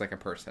just looks like a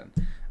person.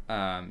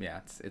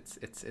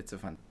 It's a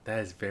fun. That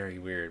is very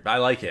weird, but I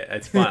like it.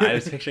 It's fun. I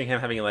was picturing him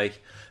having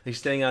he's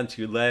standing on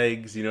two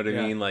legs. You know what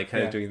I mean? Like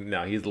kind of doing.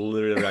 No, he's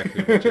literally a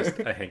raccoon with just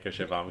a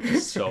handkerchief on, which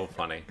is so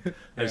funny.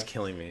 That was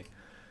killing me.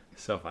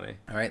 So funny.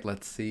 All right,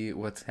 let's see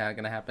what's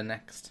going to happen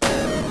next.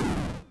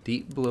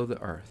 Deep below the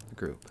earth, the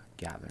group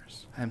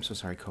gathers. I'm so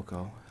sorry,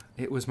 Coco.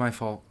 It was my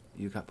fault.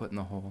 You got put in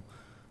the hole.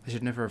 I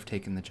should never have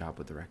taken the job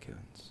with the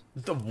raccoons.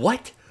 The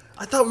what?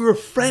 I thought we were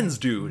friends,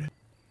 dude.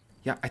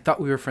 Yeah, I thought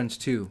we were friends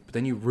too, but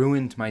then you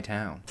ruined my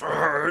town.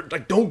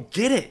 I don't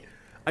get it.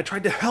 I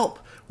tried to help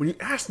when you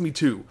asked me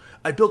to.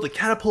 I built a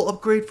catapult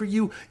upgrade for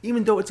you,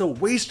 even though it's a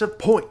waste of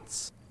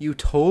points. You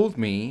told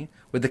me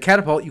with the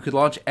catapult you could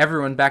launch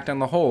everyone back down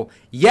the hole.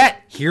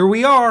 Yet, here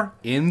we are,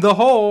 in the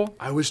hole.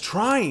 I was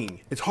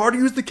trying. It's hard to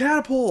use the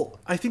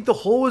catapult. I think the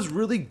hole is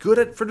really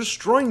good for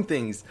destroying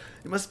things.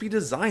 It must be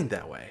designed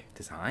that way.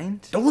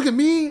 Designed? Don't look at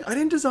me. I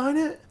didn't design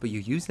it. But you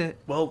use it.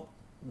 Well,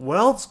 what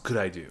else could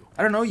I do?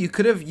 I don't know. You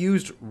could have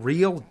used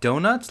real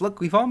donuts.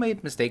 Look, we've all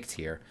made mistakes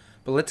here.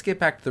 But let's get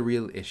back to the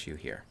real issue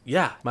here.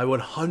 Yeah, my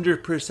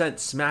 100%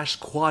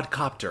 smashed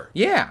quadcopter.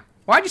 Yeah.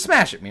 Why'd you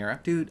smash it, Mira?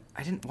 Dude,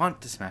 I didn't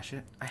want to smash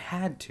it. I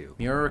had to.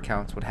 Mira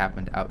recounts what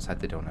happened outside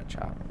the donut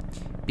shop.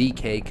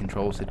 BK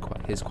controls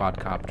his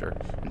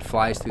quadcopter and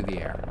flies through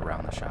the air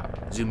around the shop,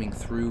 zooming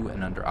through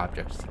and under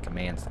objects he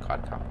commands the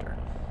quadcopter.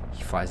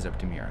 He flies it up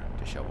to Mira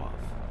to show off.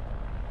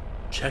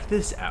 Check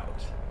this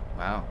out.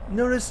 Wow.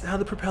 Notice how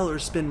the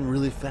propellers spin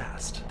really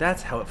fast.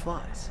 That's how it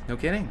flies. No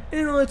kidding.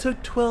 It only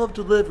took 12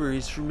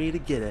 deliveries for me to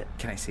get it.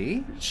 Can I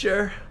see?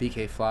 Sure.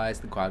 BK flies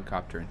the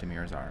quadcopter into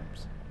Mira's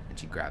arms, and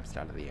she grabs it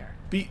out of the air.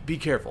 Be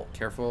careful.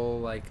 Careful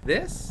like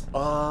this?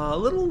 A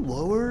little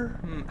lower.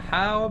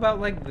 How about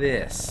like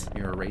this?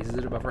 Mira raises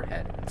it above her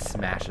head and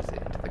smashes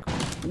it into the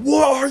ground.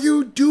 What are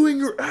you doing?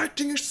 You're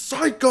acting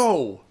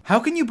psycho!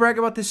 How can you brag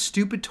about this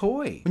stupid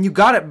toy when you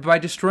got it by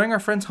destroying our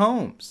friends'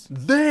 homes?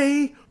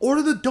 They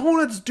order the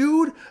donuts,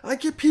 dude. I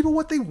give people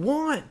what they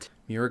want.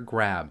 Mira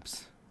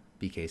grabs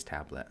BK's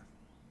tablet.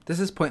 This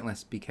is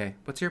pointless, BK.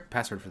 What's your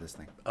password for this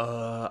thing?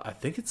 I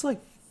think it's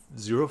like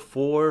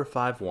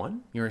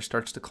 0451. Mira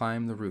starts to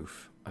climb the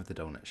roof of the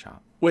donut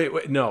shop.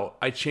 Wait, no.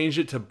 I changed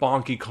it to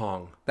Bonky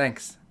Kong.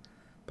 Thanks.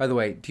 By the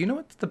way, do you know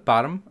what's at the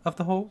bottom of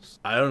the holes?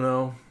 I don't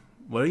know.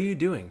 What are you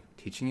doing?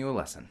 Teaching you a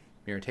lesson.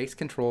 Mira takes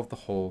control of the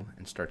hole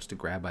and starts to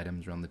grab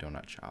items around the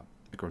donut shop.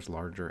 It grows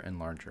larger and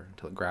larger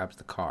until it grabs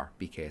the car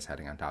BK is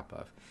heading on top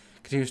of.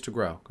 It continues to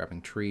grow,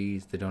 grabbing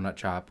trees, the donut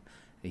shop,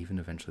 and even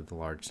eventually the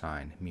large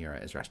sign Mira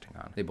is resting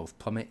on. They both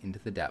plummet into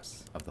the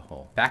depths of the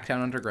hole. Back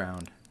down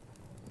underground,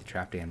 the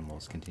trapped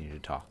animals continue to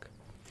talk.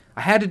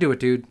 I had to do it,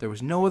 dude. There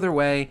was no other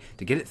way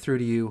to get it through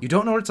to you. You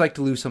don't know what it's like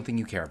to lose something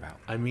you care about.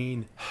 I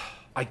mean,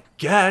 I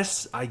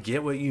guess I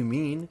get what you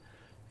mean.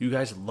 You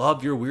guys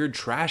love your weird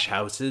trash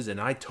houses, and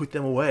I took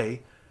them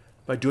away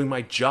by doing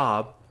my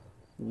job,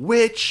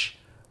 which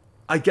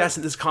I guess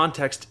in this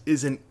context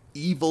is an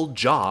evil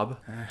job.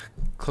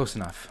 Close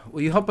enough.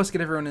 Will you help us get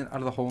everyone out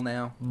of the hole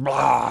now?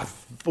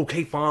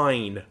 Okay,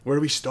 fine. Where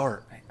do we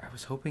start? I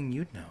was hoping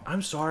you'd know.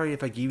 I'm sorry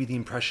if I gave you the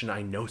impression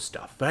I know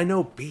stuff, but I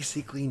know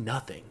basically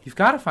nothing. You've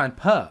got to find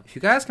Pup. If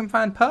you guys can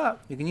find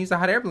Pup, you can use the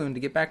hot air balloon to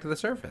get back to the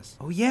surface.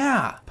 Oh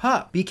yeah,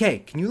 Pup.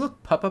 BK, can you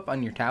look Pup up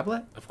on your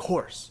tablet? Of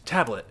course.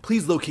 Tablet,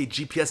 please locate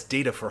GPS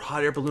data for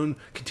hot air balloon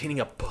containing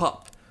a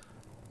pup.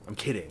 I'm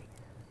kidding.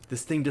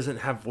 This thing doesn't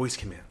have voice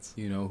commands.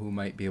 You know who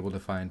might be able to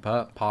find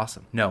Pup?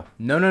 Possum. No.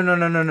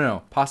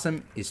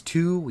 Possum is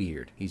too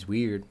weird. He's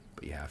weird.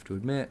 But you have to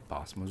admit,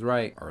 Possum was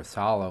right. Earth's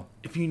hollow.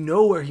 If you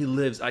know where he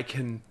lives, I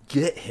can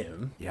get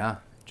him. Yeah,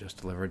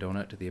 just deliver a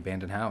donut to the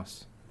abandoned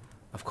house.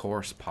 Of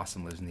course,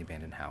 Possum lives in the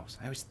abandoned house.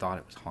 I always thought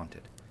it was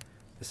haunted.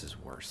 This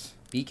is worse.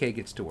 BK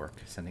gets to work,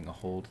 sending a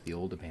hole to the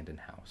old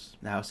abandoned house.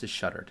 The house is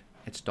shuttered.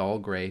 Its dull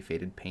gray,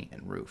 faded paint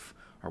and roof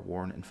are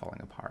worn and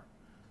falling apart.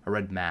 A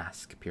red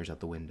mask appears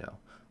out the window.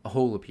 A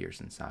hole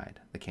appears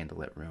inside the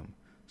candlelit room.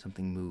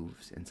 Something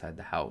moves inside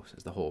the house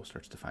as the hole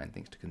starts to find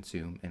things to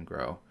consume and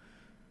grow.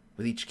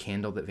 With each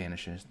candle that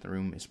vanishes, the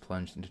room is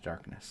plunged into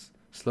darkness.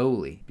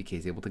 Slowly, BK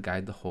is able to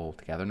guide the hole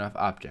to gather enough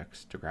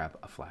objects to grab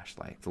a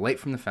flashlight. With the light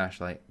from the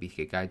flashlight,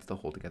 BK guides the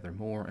hole together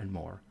more and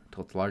more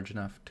until it's large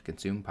enough to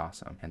consume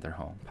Possum and their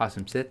home.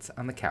 Possum sits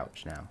on the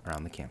couch now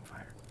around the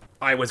campfire.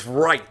 I was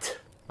right.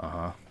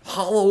 Uh-huh.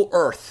 Hollow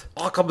Earth.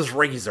 Occam's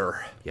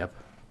razor. Yep.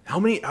 How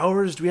many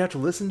hours do we have to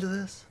listen to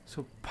this?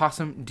 So,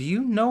 Possum, do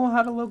you know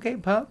how to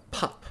locate Pup?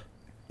 Pup.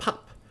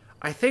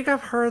 I think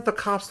I've heard the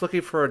cops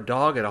looking for a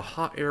dog in a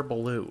hot air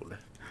balloon.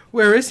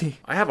 Where is he?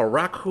 I have a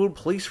Raccoon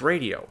Police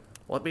radio.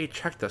 Let me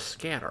check the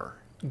scanner.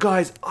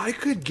 Guys, I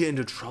could get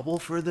into trouble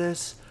for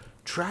this.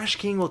 Trash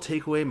King will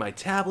take away my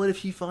tablet if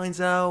he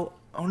finds out.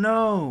 Oh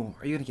no!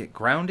 Are you gonna get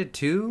grounded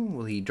too?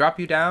 Will he drop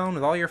you down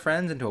with all your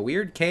friends into a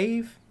weird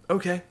cave?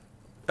 Okay,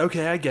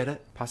 I get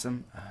it.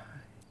 Possum,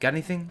 got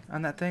anything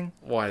on that thing?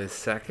 Wait a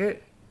second.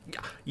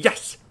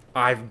 Yes,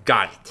 I've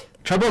got it.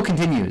 Trouble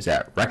continues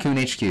at Raccoon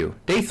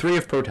HQ. Day 3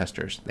 of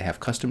protesters. They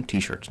have custom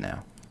t-shirts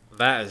now.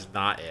 That is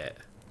not it.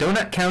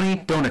 Donut County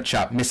Donut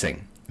Shop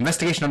missing.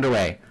 Investigation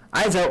underway.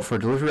 Eyes out for a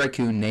delivery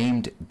raccoon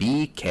named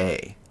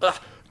BK.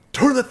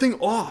 Turn that thing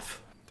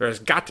off! There's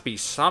got to be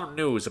some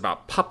news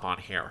about Pup on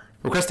here.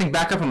 Requesting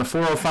backup on the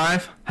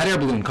 405. Hot air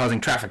balloon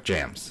causing traffic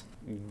jams.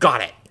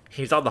 Got it.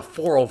 He's on the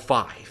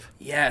 405.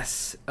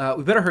 Yes.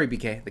 We better hurry,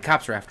 BK. The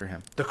cops are after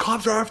him. The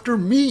cops are after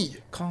me!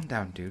 Calm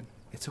down, dude.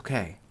 It's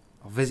okay.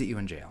 I'll visit you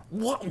in jail.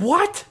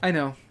 What? I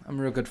know. I'm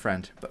a real good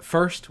friend. But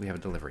first, we have a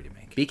delivery to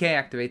make. BK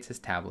activates his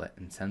tablet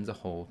and sends a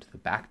hole to the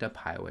backed-up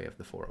highway of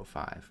the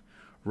 405.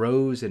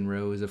 Rows and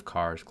rows of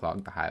cars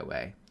clog the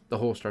highway. The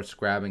hole starts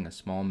grabbing a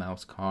small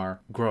mouse car,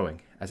 growing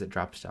as it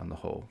drops down the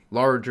hole.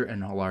 Larger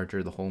and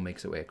larger, the hole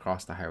makes its way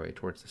across the highway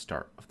towards the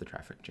start of the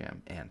traffic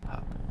jam and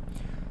Pup.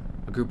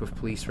 A group of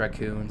police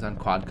raccoons on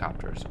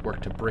quadcopters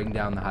work to bring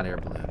down the hot air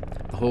balloon.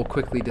 The hole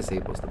quickly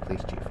disables the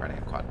police chief riding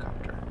a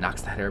quadcopter,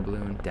 knocks the hot air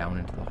balloon down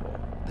into the hole.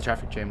 The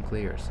traffic jam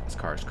clears as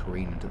cars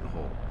careen into the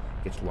hole.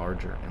 It gets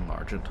larger and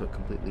larger until it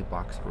completely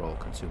blocks the roll,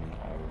 consuming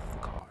all of the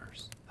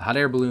cars. The hot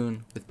air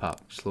balloon with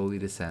Pup slowly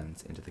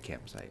descends into the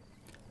campsite.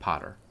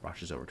 Potter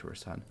rushes over to her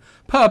son.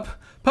 Pup,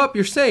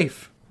 you're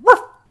safe.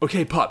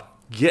 Okay,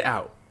 Pup, get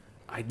out.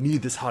 I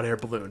need this hot air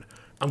balloon.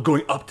 I'm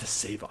going up to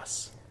save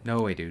us.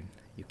 No way, dude.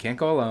 You can't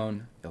go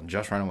alone. You'll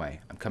just run away.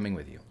 I'm coming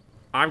with you.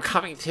 I'm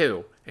coming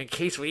too, in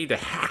case we need to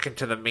hack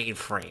into the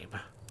mainframe.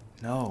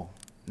 No.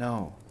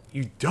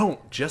 You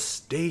don't. Just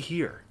stay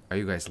here. Are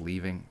you guys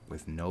leaving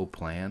with no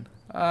plan?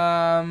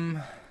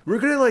 We're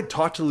gonna,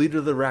 talk to the leader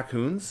of the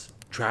raccoons,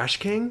 Trash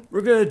King.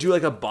 We're gonna do,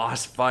 a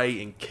boss fight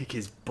and kick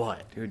his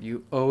butt. Dude,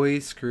 you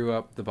always screw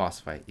up the boss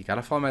fight. You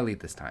gotta follow my lead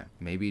this time.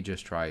 Maybe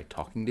just try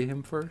talking to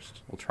him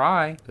first? We'll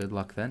try. Good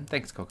luck then.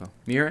 Thanks, Coco.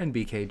 Mira and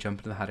BK jump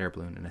into the hot air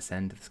balloon and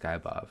ascend to the sky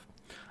above.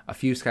 A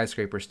few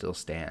skyscrapers still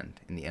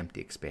stand in the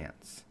empty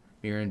expanse.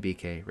 Mira and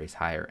BK race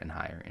higher and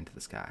higher into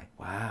the sky.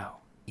 Wow.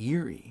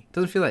 Eerie.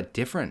 Doesn't feel that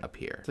different up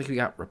here. It's like we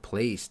got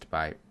replaced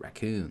by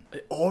raccoon.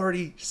 I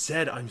already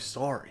said I'm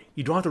sorry.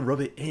 You don't have to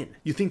rub it in.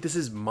 You think this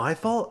is my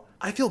fault?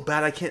 I feel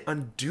bad I can't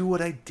undo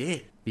what I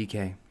did.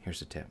 BK,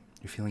 here's a tip.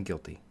 You're feeling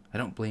guilty. I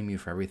don't blame you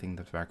for everything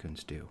that the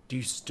raccoons do. Do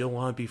you still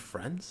want to be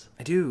friends?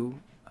 I do,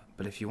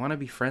 but if you want to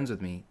be friends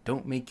with me,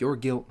 don't make your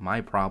guilt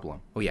my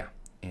problem. Oh yeah,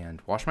 and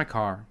wash my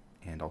car,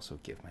 and also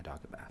give my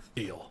dog a bath.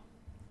 Deal.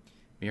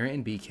 Mira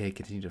and BK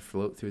continue to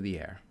float through the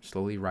air,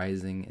 slowly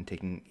rising and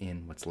taking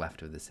in what's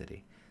left of the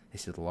city. They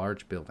see the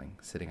large building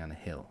sitting on a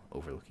hill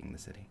overlooking the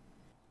city.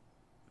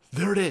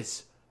 There it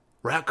is.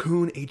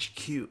 Raccoon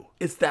HQ.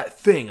 It's that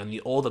thing on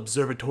the old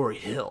observatory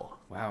hill.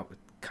 Wow, it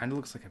kind of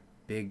looks like a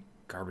big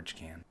garbage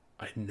can.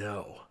 I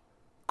know.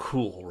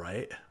 Cool,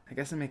 right? I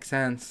guess it makes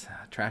sense.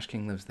 Trash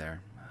King lives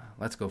there.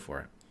 Let's go for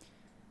it.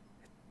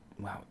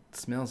 Wow, it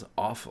smells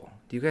awful.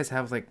 Do you guys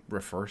have,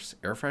 reverse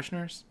air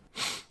fresheners?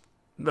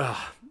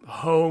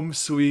 Home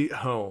sweet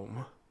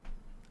home.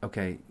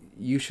 Okay,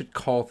 you should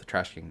call the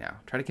Trash King now.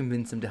 Try to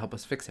convince him to help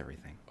us fix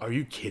everything. Are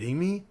you kidding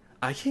me?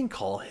 I can't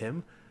call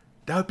him.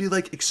 That would be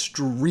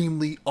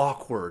extremely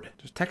awkward.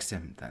 Just text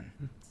him then.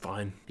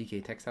 Fine.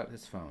 BK texts out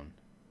his phone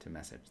to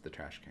message the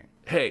Trash King.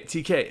 Hey,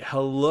 TK,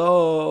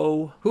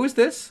 hello? Who is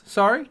this?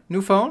 Sorry,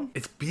 new phone?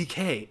 It's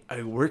BK.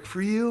 I work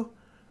for you.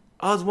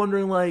 I was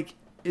wondering,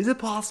 is it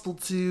possible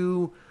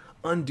to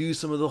undo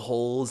some of the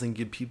holes and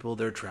give people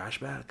their trash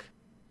back?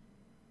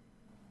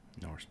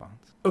 No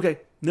response. Okay,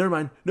 never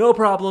mind. No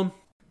problem.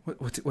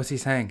 What's he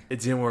saying? It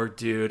didn't work,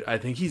 dude. I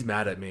think he's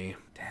mad at me.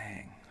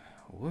 Dang.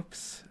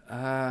 Whoops.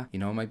 It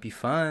might be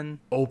fun.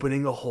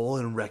 Opening a hole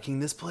and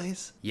wrecking this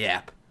place?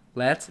 Yep.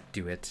 Let's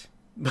do it.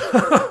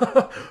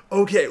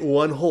 Okay,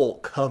 one hole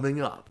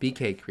coming up.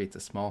 BK creates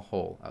a small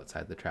hole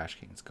outside the Trash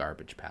King's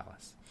garbage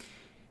palace.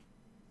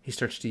 He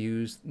starts to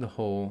use the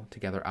hole to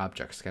gather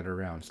objects scattered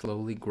around,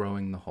 slowly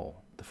growing the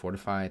hole. The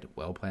fortified,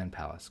 well-planned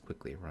palace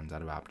quickly runs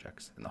out of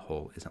objects, and the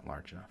hole isn't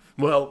large enough.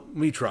 Well,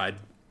 we tried.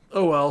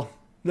 Oh well.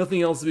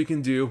 Nothing else we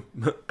can do.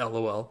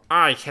 LOL.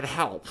 I can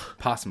help.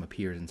 Possum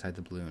appears inside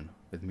the balloon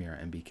with Mira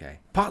and BK.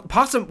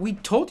 Possum, we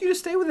told you to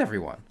stay with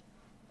everyone.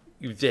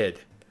 You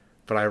did,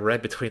 but I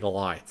read between the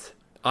lines.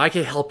 I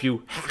can help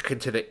you hack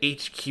into the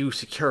HQ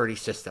security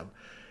system.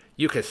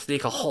 You can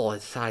sneak a hole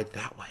inside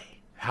that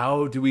way.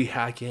 How do we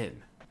hack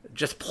in?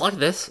 Just plug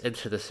this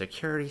into the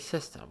security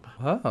system.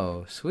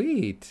 Whoa,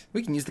 sweet.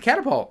 We can use the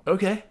catapult.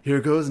 Okay,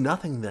 here goes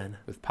nothing then.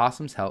 With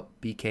Possum's help,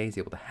 BK is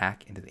able to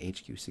hack into the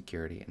HQ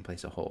security and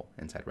place a hole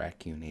inside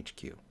Raccoon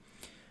HQ.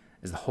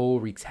 As the hole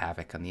wreaks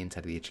havoc on the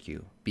inside of the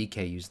HQ,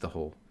 BK uses the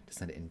hole to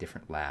send it in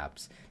different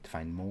labs to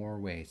find more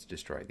ways to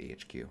destroy the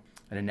HQ.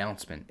 An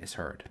announcement is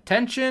heard.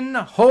 Attention,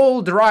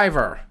 hole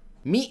driver!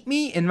 Meet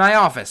me in my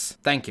office.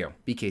 Thank you.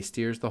 BK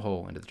steers the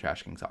hole into the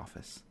Trash King's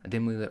office, a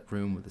dimly lit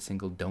room with a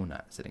single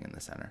donut sitting in the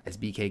center. As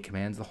BK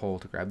commands the hole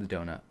to grab the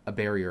donut, a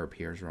barrier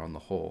appears around the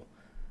hole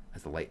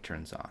as the light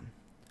turns on.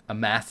 A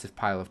massive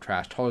pile of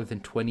trash taller than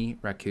 20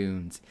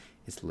 raccoons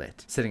is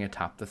lit. Sitting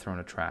atop the throne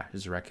of trash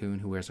is a raccoon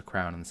who wears a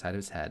crown on the side of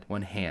his head,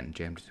 one hand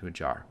jammed into a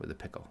jar with a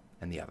pickle,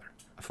 and the other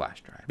a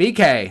flash drive.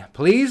 BK,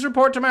 please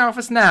report to my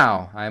office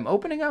now. I am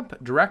opening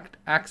up direct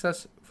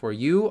access for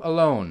you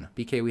alone.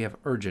 BK, we have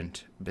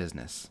urgent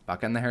business.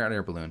 Buck and the hot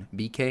air balloon.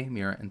 BK,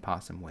 Mira, and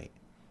Possum wait.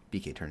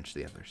 BK turns to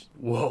the others.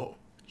 Whoa,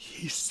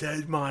 he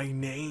said my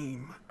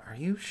name. Are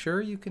you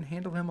sure you can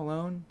handle him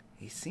alone?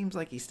 He seems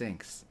like he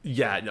stinks.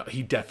 Yeah, no,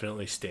 he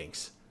definitely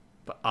stinks.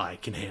 But I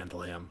can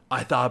handle him.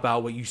 I thought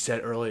about what you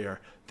said earlier.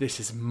 This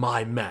is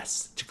my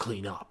mess to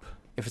clean up.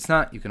 If it's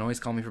not, you can always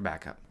call me for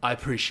backup. I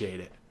appreciate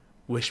it.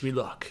 Wish me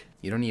luck.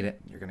 You don't need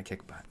it. You're going to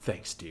kick butt.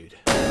 Thanks, dude.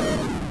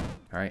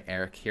 All right,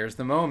 Eric, here's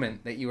the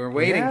moment that you were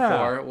waiting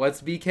for.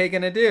 What's BK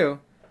going to do?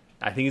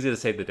 I think he's going to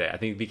save the day. I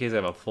think BK's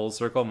going to have a full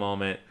circle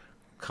moment,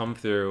 come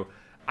through.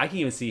 I can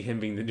even see him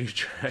being the new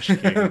Trash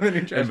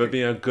King, but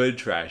being a good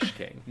Trash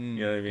King.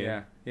 You know what I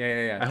mean?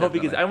 Yeah.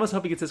 I almost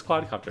hope he gets his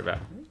quadcopter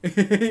back.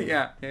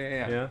 Yeah.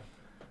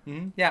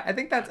 Mm-hmm. Yeah, I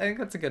think that's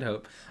a good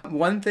hope.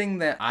 One thing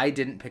that I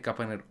didn't pick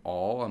up on at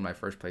all on my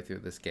first playthrough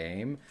of this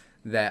game,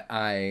 that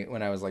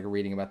when I was like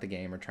reading about the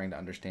game or trying to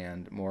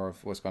understand more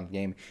of what's going on in the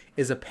game,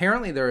 is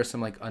apparently there are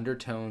some like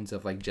undertones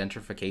of like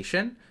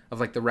gentrification of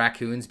like the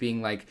raccoons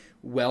being like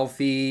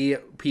wealthy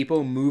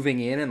people moving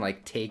in and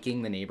like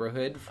taking the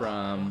neighborhood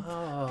from.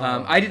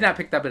 I did not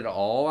pick that up at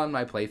all on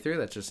my playthrough.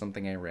 That's just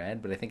something I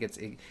read, but I think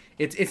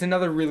it's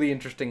another really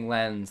interesting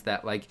lens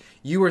that like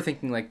you were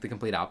thinking like the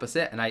complete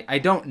opposite, and I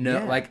don't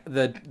know like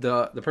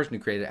the person who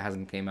created it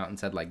hasn't came out and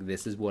said like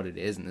this is what it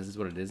is and this is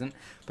what it isn't,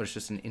 but it's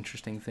just an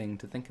interesting thing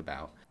to think about.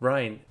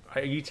 Ryan,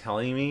 are you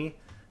telling me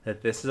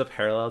that this is a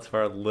parallel to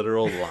our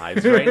literal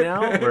lives right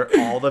now, where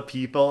all the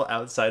people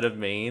outside of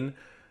Maine,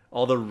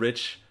 all the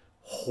rich,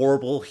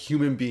 horrible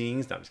human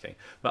beings, no, I'm just kidding,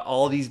 but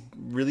all these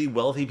really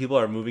wealthy people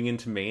are moving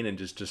into Maine and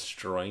just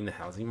destroying the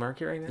housing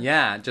market right now?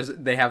 Yeah,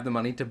 just they have the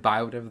money to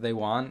buy whatever they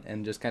want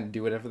and just kind of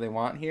do whatever they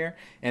want here,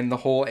 and the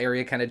whole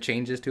area kind of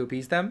changes to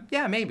appease them?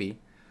 Yeah, maybe.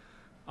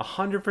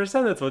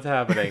 100% that's what's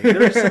happening.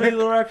 There's so many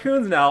little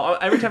raccoons now.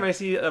 Every time I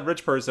see a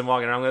rich person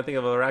walking around, I'm going to think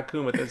of a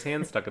raccoon with his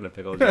hand stuck in a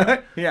pickle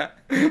jar. Yeah.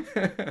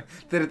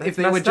 If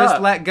they would just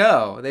let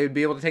go, they would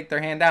be able to take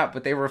their hand out,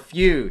 but they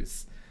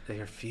refuse. They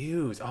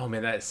refuse. Oh,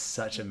 man, that is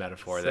such a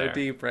metaphor so there. So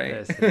deep,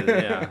 right?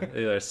 Yeah.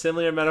 There's a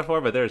similar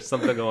metaphor, but there's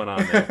something going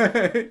on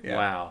there. Yeah.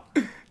 Wow.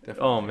 Definitely.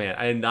 Oh, man.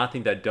 I did not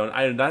think I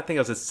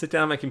was to sit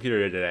down on my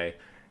computer today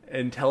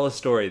and tell a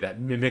story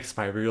that mimics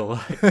my real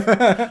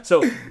life.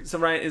 So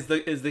Ryan, is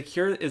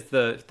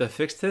the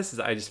fix to this is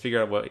I just figure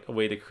out a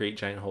way to create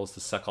giant holes to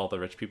suck all the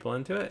rich people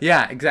into it?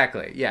 Yeah,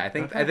 exactly. Yeah, I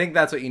think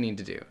that's what you need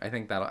to do. I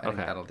think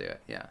that'll do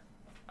it. Yeah.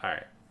 All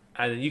right.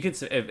 And you can,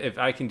 if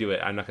I can do it,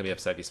 I'm not gonna be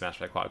upset if you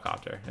smash my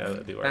quadcopter.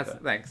 It'll be worth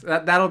it. Thanks.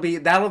 That'll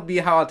be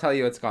how I'll tell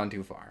you it's gone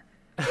too far.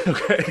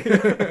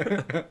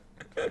 Okay.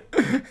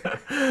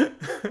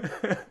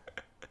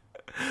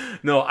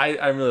 No,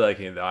 I'm really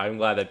liking it though. I'm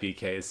glad that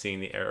BK is seeing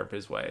the error of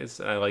his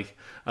ways. And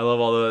I love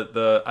all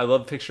I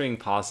love picturing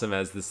Possum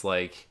as this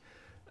like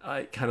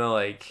kind of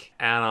like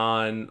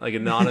add-on, like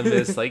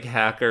anonymous like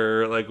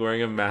hacker, like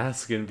wearing a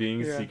mask and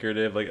being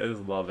secretive. Like I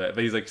just love it.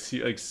 But he's like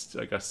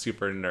a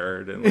super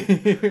nerd, and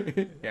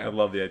like, I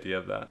love the idea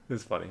of that.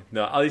 It's funny.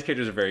 No, all these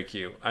characters are very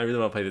cute. I really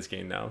want to play this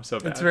game now. So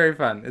bad. It's very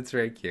fun. It's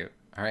very cute.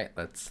 All right,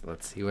 let's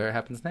see what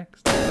happens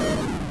next.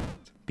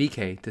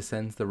 BK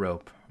descends the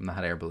rope from the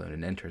hot air balloon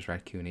and enters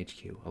Raccoon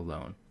HQ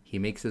alone. He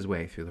makes his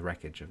way through the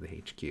wreckage of the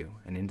HQ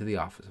and into the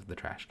office of the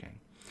Trash King.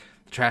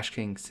 The Trash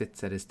King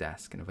sits at his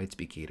desk and invites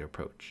BK to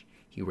approach.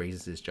 He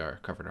raises his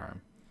jar-covered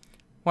arm.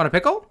 Want a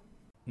pickle?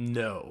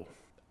 No.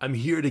 I'm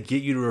here to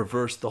get you to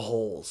reverse the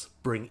holes.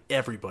 Bring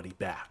everybody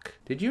back.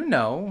 Did you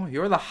know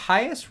you're the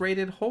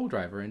highest-rated hole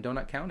driver in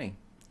Donut County?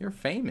 You're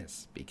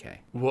famous, BK.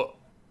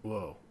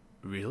 Whoa.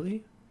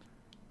 Really?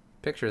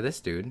 Picture this,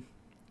 dude.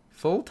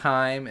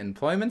 Full-time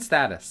employment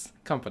status.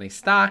 Company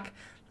stock.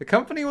 The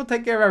company will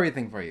take care of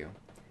everything for you.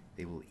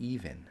 They will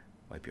even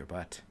wipe your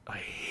butt. I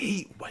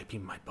hate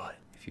wiping my butt.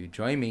 If you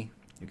join me,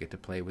 you get to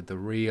play with the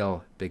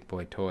real big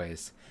boy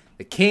toys.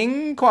 The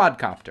King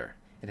Quadcopter.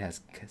 It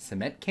has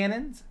cement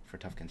cannons for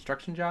tough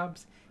construction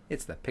jobs.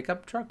 It's the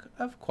pickup truck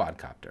of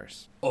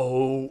quadcopters.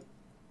 OMG.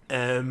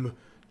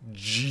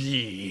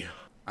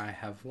 I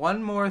have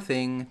one more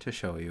thing to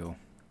show you.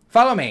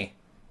 Follow me.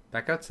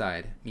 Back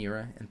outside,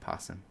 Mira and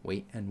Possum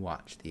wait and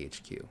watch the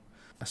HQ.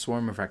 A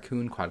swarm of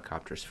raccoon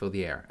quadcopters fill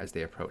the air as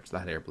they approach the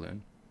hot air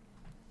balloon.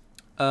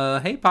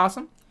 Hey,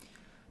 Possum.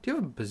 Do you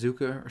have a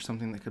bazooka or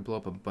something that could blow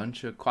up a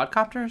bunch of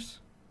quadcopters?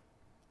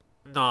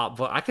 Nah,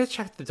 but I could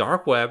check the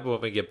dark web when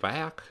we get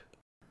back.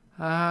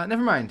 Never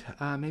mind.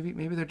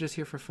 Maybe they're just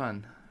here for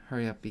fun.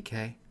 Hurry up,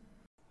 BK.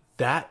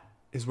 That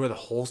is where the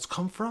holes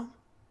come from?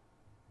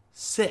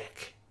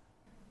 Sick.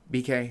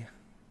 BK,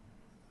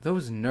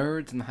 those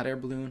nerds in the hot air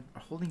balloon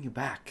are holding you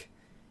back.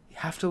 You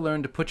have to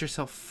learn to put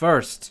yourself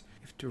first.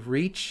 You have to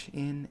reach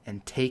in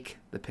and take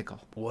the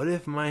pickle. What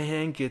if my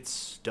hand gets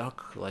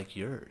stuck like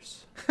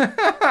yours?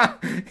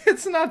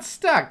 It's not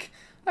stuck.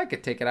 I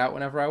could take it out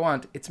whenever I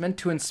want. It's meant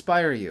to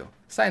inspire you.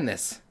 Sign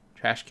this.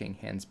 Trash King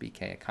hands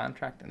BK a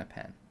contract and a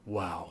pen.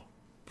 Wow.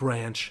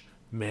 Branch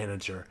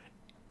manager.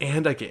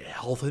 And I get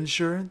health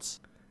insurance?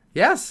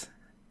 Yes.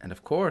 And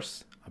of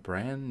course, a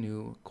brand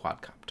new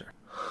quadcopter.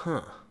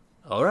 Huh.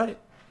 All right.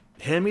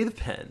 Hand me the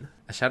pen.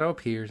 A shadow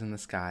appears in the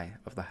sky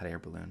of the hot air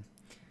balloon.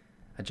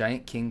 A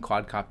giant king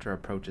quadcopter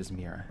approaches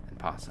Mira and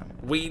Possum.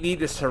 We need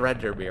to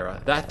surrender,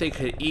 Mira. That thing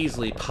could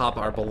easily pop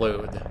our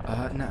balloon.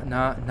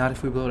 Not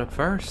if we blow it up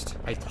first.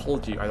 I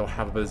told you I don't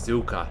have a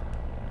bazooka.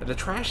 And the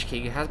Trash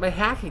King has my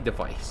hacking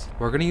device.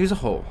 We're gonna use a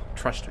hole.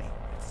 Trust me.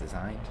 It's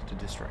designed to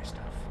destroy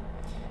stuff.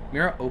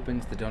 Mira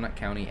opens the Donut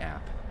County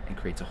app and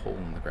creates a hole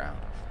in the ground.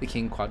 The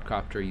king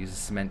quadcopter uses a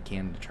cement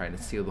can to try to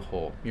seal the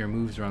hole. Mira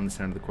moves around the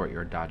center of the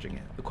courtyard, dodging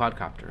it. The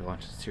quadcopter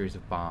launches a series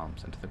of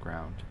bombs into the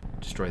ground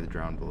to destroy the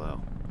drone below.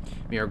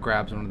 Mira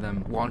grabs one of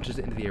them, launches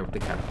it into the air with the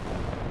catapult,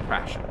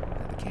 crashing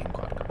into the king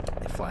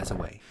quadcopter. It flies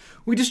away.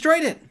 We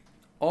destroyed it!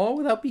 All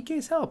without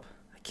BK's help.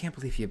 I can't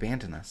believe he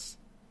abandoned us.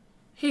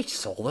 He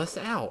sold us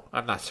out.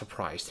 I'm not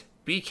surprised.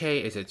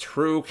 BK is a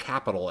true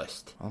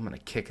capitalist. Well, I'm gonna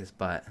kick his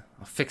butt.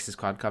 I'll fix his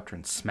quadcopter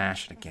and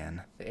smash it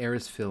again. The air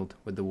is filled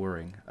with the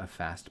whirring of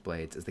fast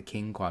blades as the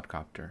king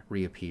quadcopter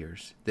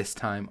reappears, this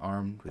time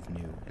armed with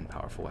new and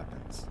powerful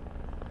weapons.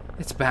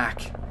 It's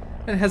back.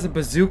 And it has a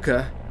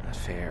bazooka. Not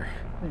fair.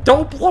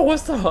 Don't blow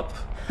us up!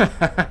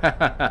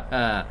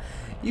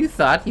 You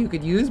thought you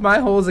could use my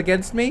holes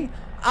against me?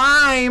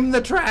 I'm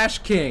the Trash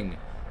King.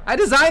 I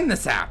designed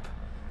this app.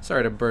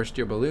 Sorry to burst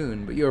your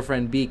balloon, but your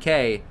friend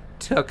BK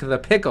took the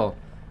pickle.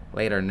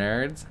 Later,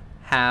 nerds.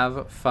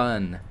 Have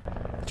fun.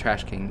 The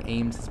Trash King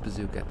aims his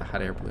bazooka at the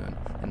hot air balloon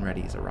and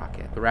readies a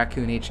rocket. The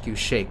Raccoon HQ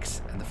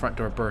shakes and the front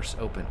door bursts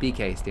open.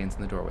 BK stands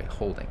in the doorway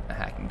holding a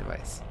hacking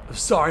device.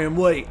 Sorry I'm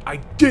late. I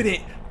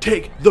didn't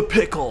take the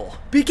pickle.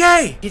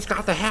 BK! He's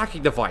got the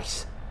hacking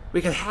device.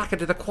 We can hack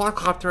into the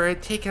quadcopter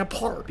and take it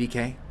apart.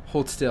 BK,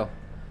 hold still.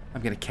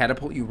 I'm gonna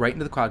catapult you right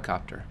into the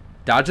quadcopter.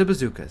 Dodge the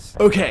bazookas.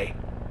 Okay.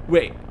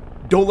 Wait.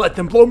 Don't let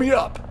them blow me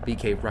up.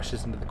 BK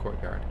rushes into the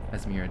courtyard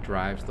as Mira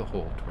drives the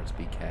hole towards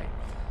BK.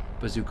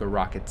 Bazooka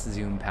rockets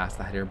zoom past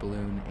the hot air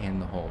balloon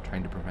and the hole,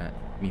 trying to prevent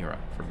Mira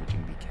from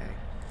reaching BK.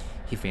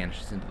 He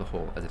vanishes into the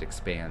hole as it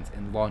expands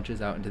and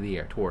launches out into the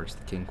air towards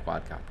the king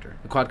quadcopter.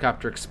 The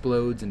quadcopter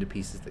explodes into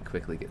pieces that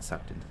quickly get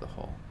sucked into the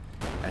hole.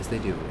 As they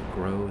do, it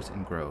grows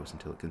and grows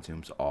until it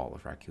consumes all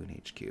of Raccoon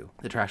HQ.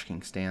 The Trash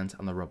King stands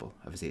on the rubble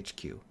of his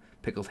HQ,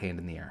 pickled hand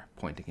in the air,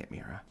 pointing at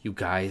Mira. You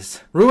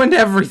guys ruined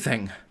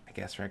everything! I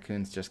guess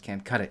raccoons just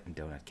can't cut it in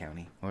Donut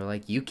County. Or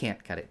like, you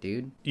can't cut it,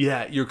 dude.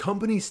 Yeah, your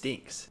company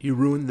stinks. You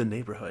ruined the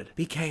neighborhood.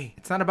 BK,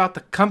 it's not about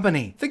the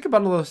company. Think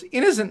about all those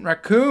innocent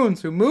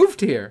raccoons who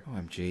moved here.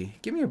 OMG,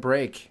 give me a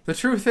break. The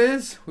truth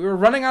is, we were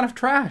running out of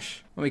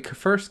trash. When we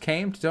first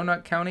came to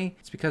Donut County,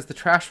 it's because the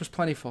trash was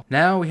plentiful.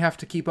 Now we have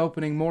to keep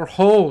opening more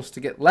holes to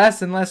get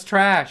less and less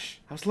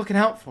trash. I was looking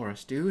out for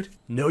us, dude.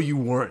 No, you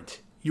weren't.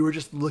 You were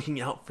just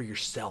looking out for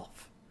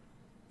yourself.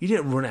 You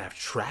didn't run out of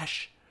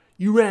trash.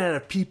 You ran out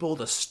of people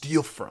to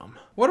steal from.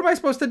 What am I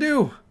supposed to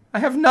do? I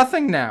have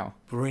nothing now.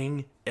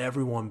 Bring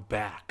everyone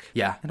back.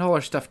 Yeah, and all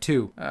our stuff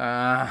too.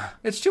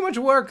 It's too much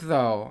work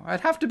though. I'd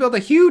have to build a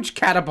huge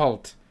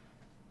catapult.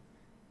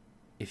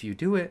 If you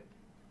do it,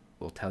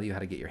 we'll tell you how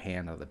to get your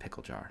hand out of the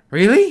pickle jar.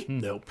 Really?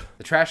 Nope.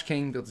 The Trash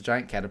King builds a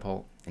giant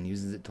catapult and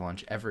uses it to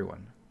launch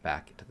everyone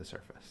back to the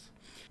surface.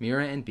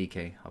 Mira and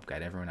BK help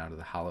guide everyone out of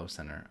the hollow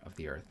center of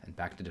the earth and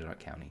back to Donut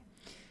County.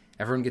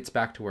 Everyone gets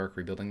back to work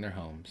rebuilding their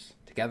homes,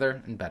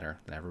 together and better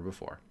than ever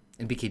before.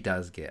 And BK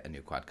does get a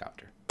new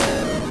quadcopter.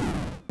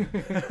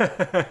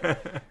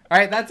 All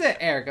right, that's it,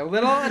 Eric.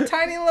 A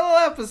tiny little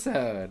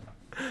episode.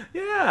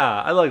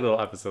 Yeah, I like little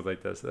episodes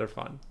like this. They're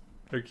fun.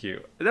 They're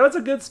cute. That was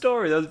a good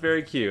story. That was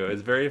very cute. It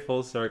was very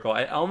full circle.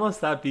 I almost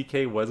thought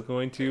BK was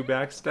going to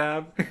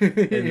backstab.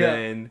 And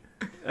then,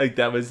 like,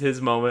 that was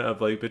his moment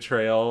of, like,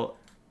 betrayal.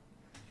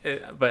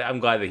 But I'm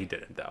glad that he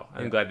didn't, though.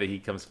 I'm glad that he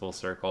comes full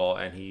circle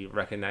and he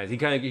recognized,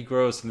 he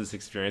grows from this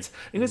experience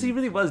because he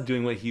really was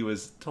doing what he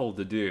was told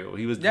to do.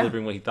 He was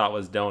delivering what he thought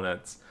was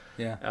donuts.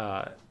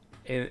 Yeah.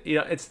 And you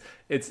know, it's.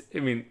 I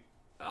mean,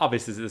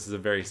 obviously this is a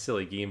very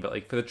silly game, but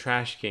like for the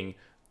Trash King,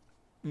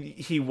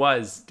 he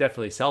was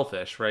definitely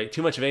selfish, right?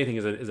 Too much of anything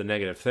is a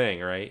negative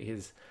thing, right?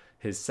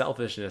 His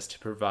selfishness to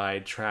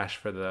provide trash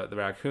for the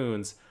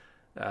raccoons.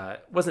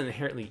 Wasn't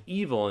inherently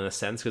evil in a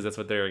sense because that's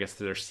what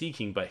they're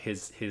seeking, but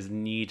his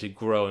need to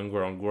grow and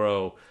grow and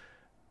grow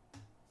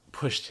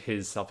pushed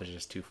his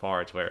selfishness too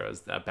far to where it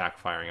was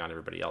backfiring on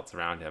everybody else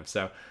around him.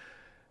 So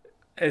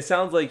it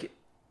sounds like,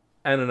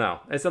 I don't know,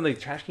 it sounds like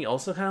Trash King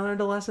also kind of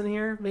learned a lesson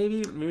here.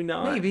 Maybe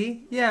not.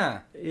 Maybe, yeah.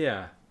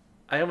 Yeah.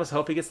 I almost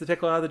hope he gets the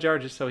pickle out of the jar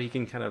just so he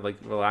can kind of like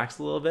relax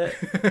a little bit.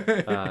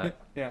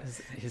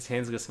 His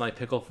hand's gonna smell like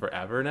pickle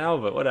forever now,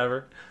 but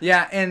whatever.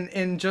 Yeah,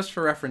 and just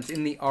for reference,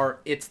 in the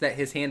art, it's that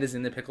his hand is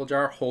in the pickle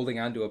jar holding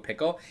onto a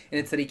pickle, and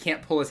it's that he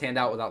can't pull his hand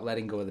out without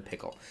letting go of the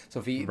pickle. So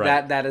if he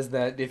that is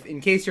the if in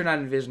case you're not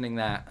envisioning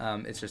that,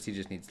 it's just he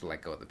just needs to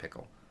let go of the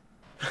pickle.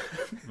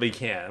 But he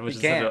can, which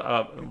is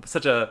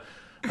such a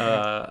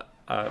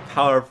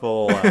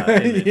powerful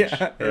image.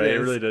 Right?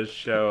 It really does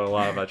show a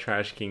lot of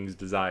Trash King's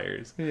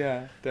desires.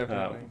 Yeah,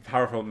 definitely.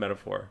 Powerful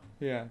metaphor.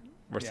 Yeah.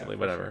 Or silly,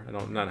 whatever.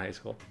 Sure. Not in high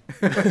school.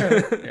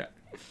 Yeah.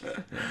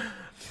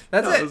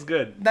 That's it. That was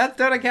good. That's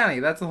Donut County.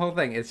 That's the whole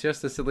thing. It's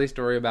just a silly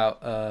story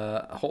about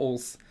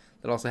holes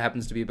that also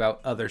happens to be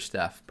about other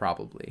stuff,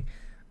 probably.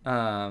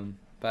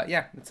 But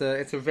yeah, it's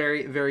a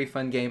very, very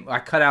fun game. I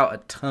cut out a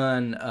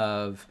ton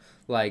of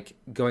like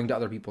going to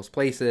other people's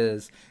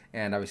places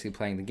and obviously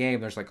playing the game.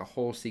 There's like a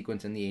whole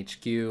sequence in the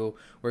HQ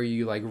where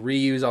you like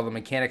reuse all the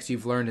mechanics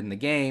you've learned in the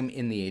game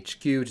in the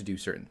HQ to do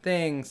certain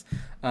things.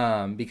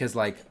 Because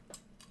like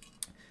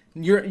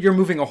you're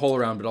moving a hole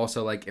around, but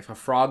also like if a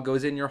frog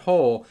goes in your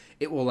hole,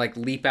 it will like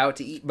leap out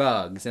to eat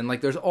bugs, and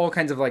like there's all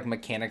kinds of like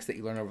mechanics that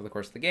you learn over the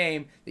course of the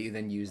game that you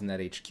then use in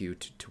that HQ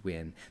to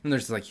win. And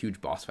there's this like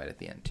huge boss fight at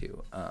the end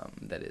too.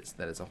 That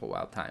is a whole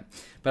wild time.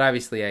 But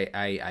obviously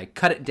I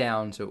cut it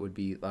down so it would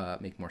be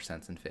make more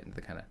sense and fit into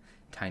the kind of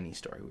tiny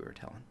story we were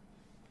telling.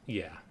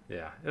 Yeah,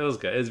 it was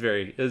good.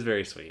 It was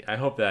very sweet. I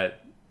hope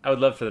that I would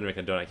love for them to make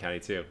a Donut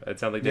County too. It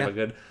sounds like they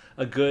have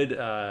a good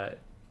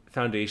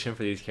foundation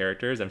for these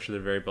characters. I'm sure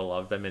they're very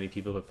beloved by many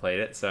people who have played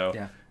it.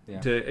 So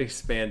to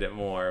expand it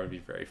more would be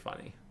very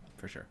funny.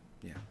 For sure.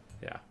 Yeah.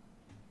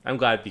 I'm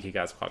glad BK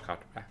got his quadcopter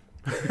back.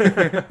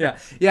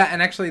 Yeah.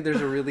 And actually, there's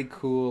a really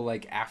cool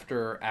like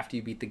after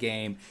you beat the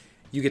game,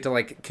 you get to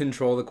like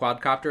control the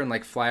quadcopter and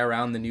like fly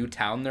around the new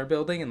town they're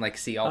building and like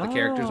see all the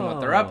characters and what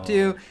they're up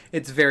to.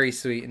 It's very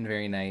sweet and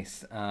very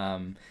nice.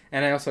 And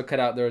I also cut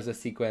out, there was a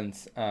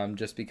sequence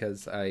just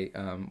because I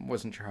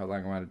wasn't sure how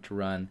long I wanted to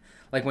run.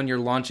 Like when you're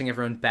launching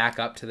everyone back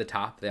up to the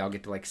top, they all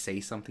get to like say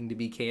something to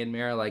BK and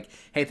Mira, like,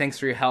 "Hey, thanks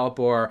for your help,"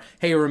 or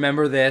 "Hey,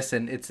 remember this?"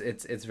 And it's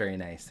very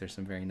nice. There's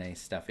some very nice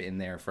stuff in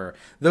there for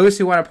those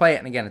who want to play it.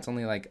 And again, it's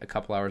only like a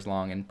couple hours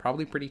long and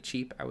probably pretty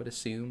cheap, I would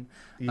assume.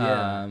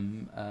 Yeah.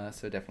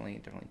 So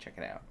definitely check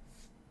it out.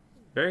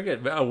 Very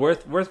good.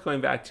 Worth going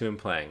back to and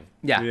playing.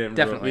 Yeah,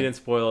 definitely. We didn't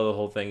spoil the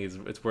whole thing.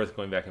 It's worth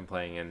going back and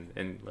playing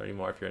and learning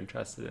more if you're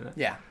interested in it.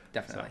 Yeah,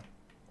 definitely. So,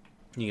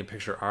 you can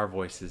picture our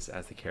voices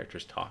as the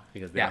characters talk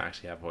because they don't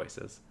actually have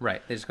voices.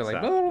 Right. They just go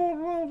like, blah, blah,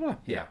 blah, blah.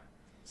 Yeah.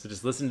 So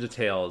just listen to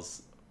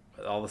Tales,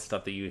 all the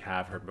stuff that you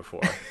have heard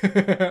before.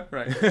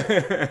 Right.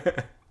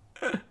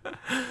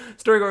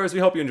 Storygoers,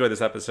 we hope you enjoyed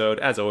this episode.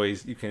 As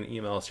always, you can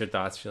email us your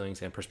thoughts,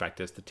 feelings, and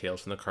perspectives to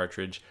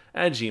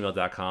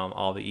talesfromthecartridge@gmail.com.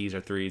 All the E's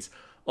are 3's.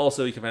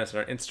 Also, you can find us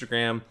on our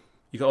Instagram.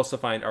 You can also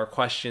find our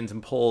questions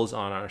and polls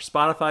on our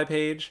Spotify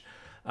page.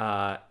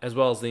 As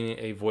well as leaving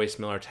a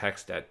voicemail or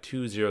text at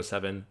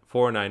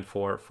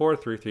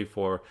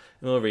 207-494-4334,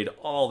 and we'll read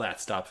all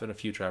that stuff in a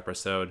future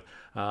episode.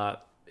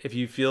 If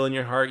you feel in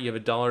your heart you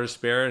have $1 to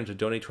spare and to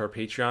donate to our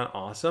Patreon,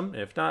 awesome.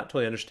 If not,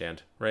 totally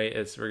understand, right?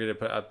 We're going to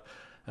put up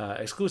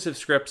exclusive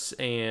scripts,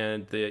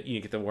 and you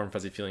get the warm,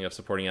 fuzzy feeling of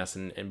supporting us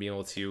and being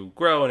able to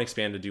grow and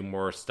expand to do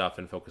more stuff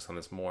and focus on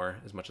this more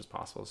as much as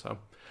possible. So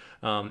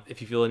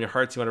if you feel in your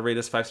hearts you want to rate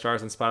us 5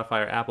 stars on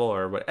Spotify or Apple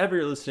or whatever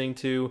you're listening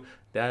to,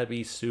 that'd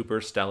be super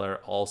stellar.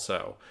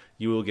 Also,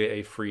 you will get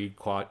a free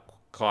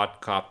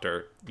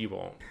quadcopter. You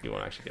won't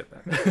actually get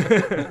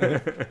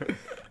that.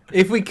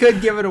 If we could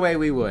give it away,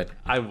 we would.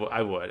 I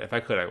would. If I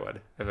could, I would.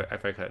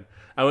 If I could.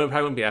 I probably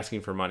wouldn't be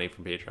asking for money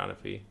from Patreon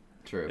if we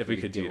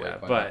could do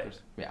that. But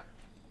yeah,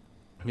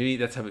 maybe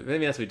that's what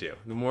we do.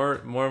 The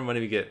more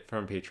money we get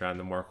from Patreon,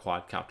 the more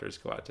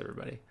quadcopters go out to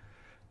everybody.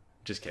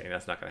 Just kidding.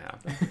 That's not going to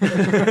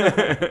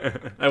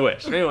happen. I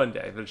wish. Maybe one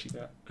day. But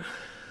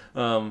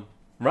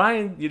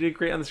Ryan, you did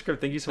great on the script.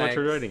 Thank you so much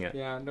for writing it.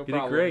 Yeah, no problem. You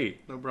did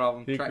great. No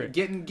problem.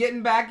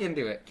 Getting back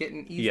into it.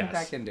 Easing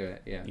back into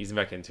it. Yeah. Easing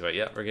back into it.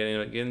 Yeah, we're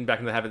getting back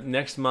into the habit.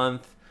 Next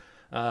month,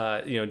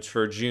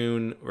 for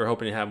June, we're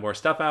hoping to have more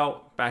stuff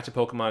out. Back to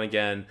Pokemon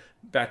again.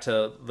 Back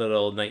to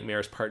Little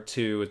Nightmares Part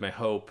 2 is my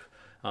hope.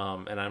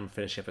 And I'm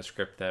finishing up a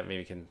script that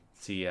maybe can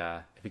see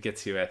if it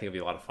gets to you. I think it'll be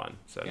a lot of fun.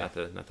 So not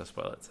to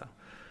spoil it. So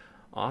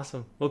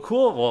awesome. Well,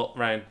 cool. Well,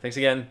 Ryan, thanks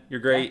again. You're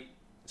great. Yeah.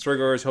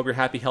 Storygoers, hope you're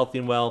happy, healthy,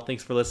 and well.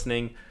 Thanks for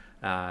listening.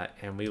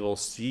 And we will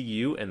see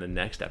you in the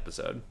next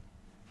episode.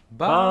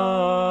 Bye.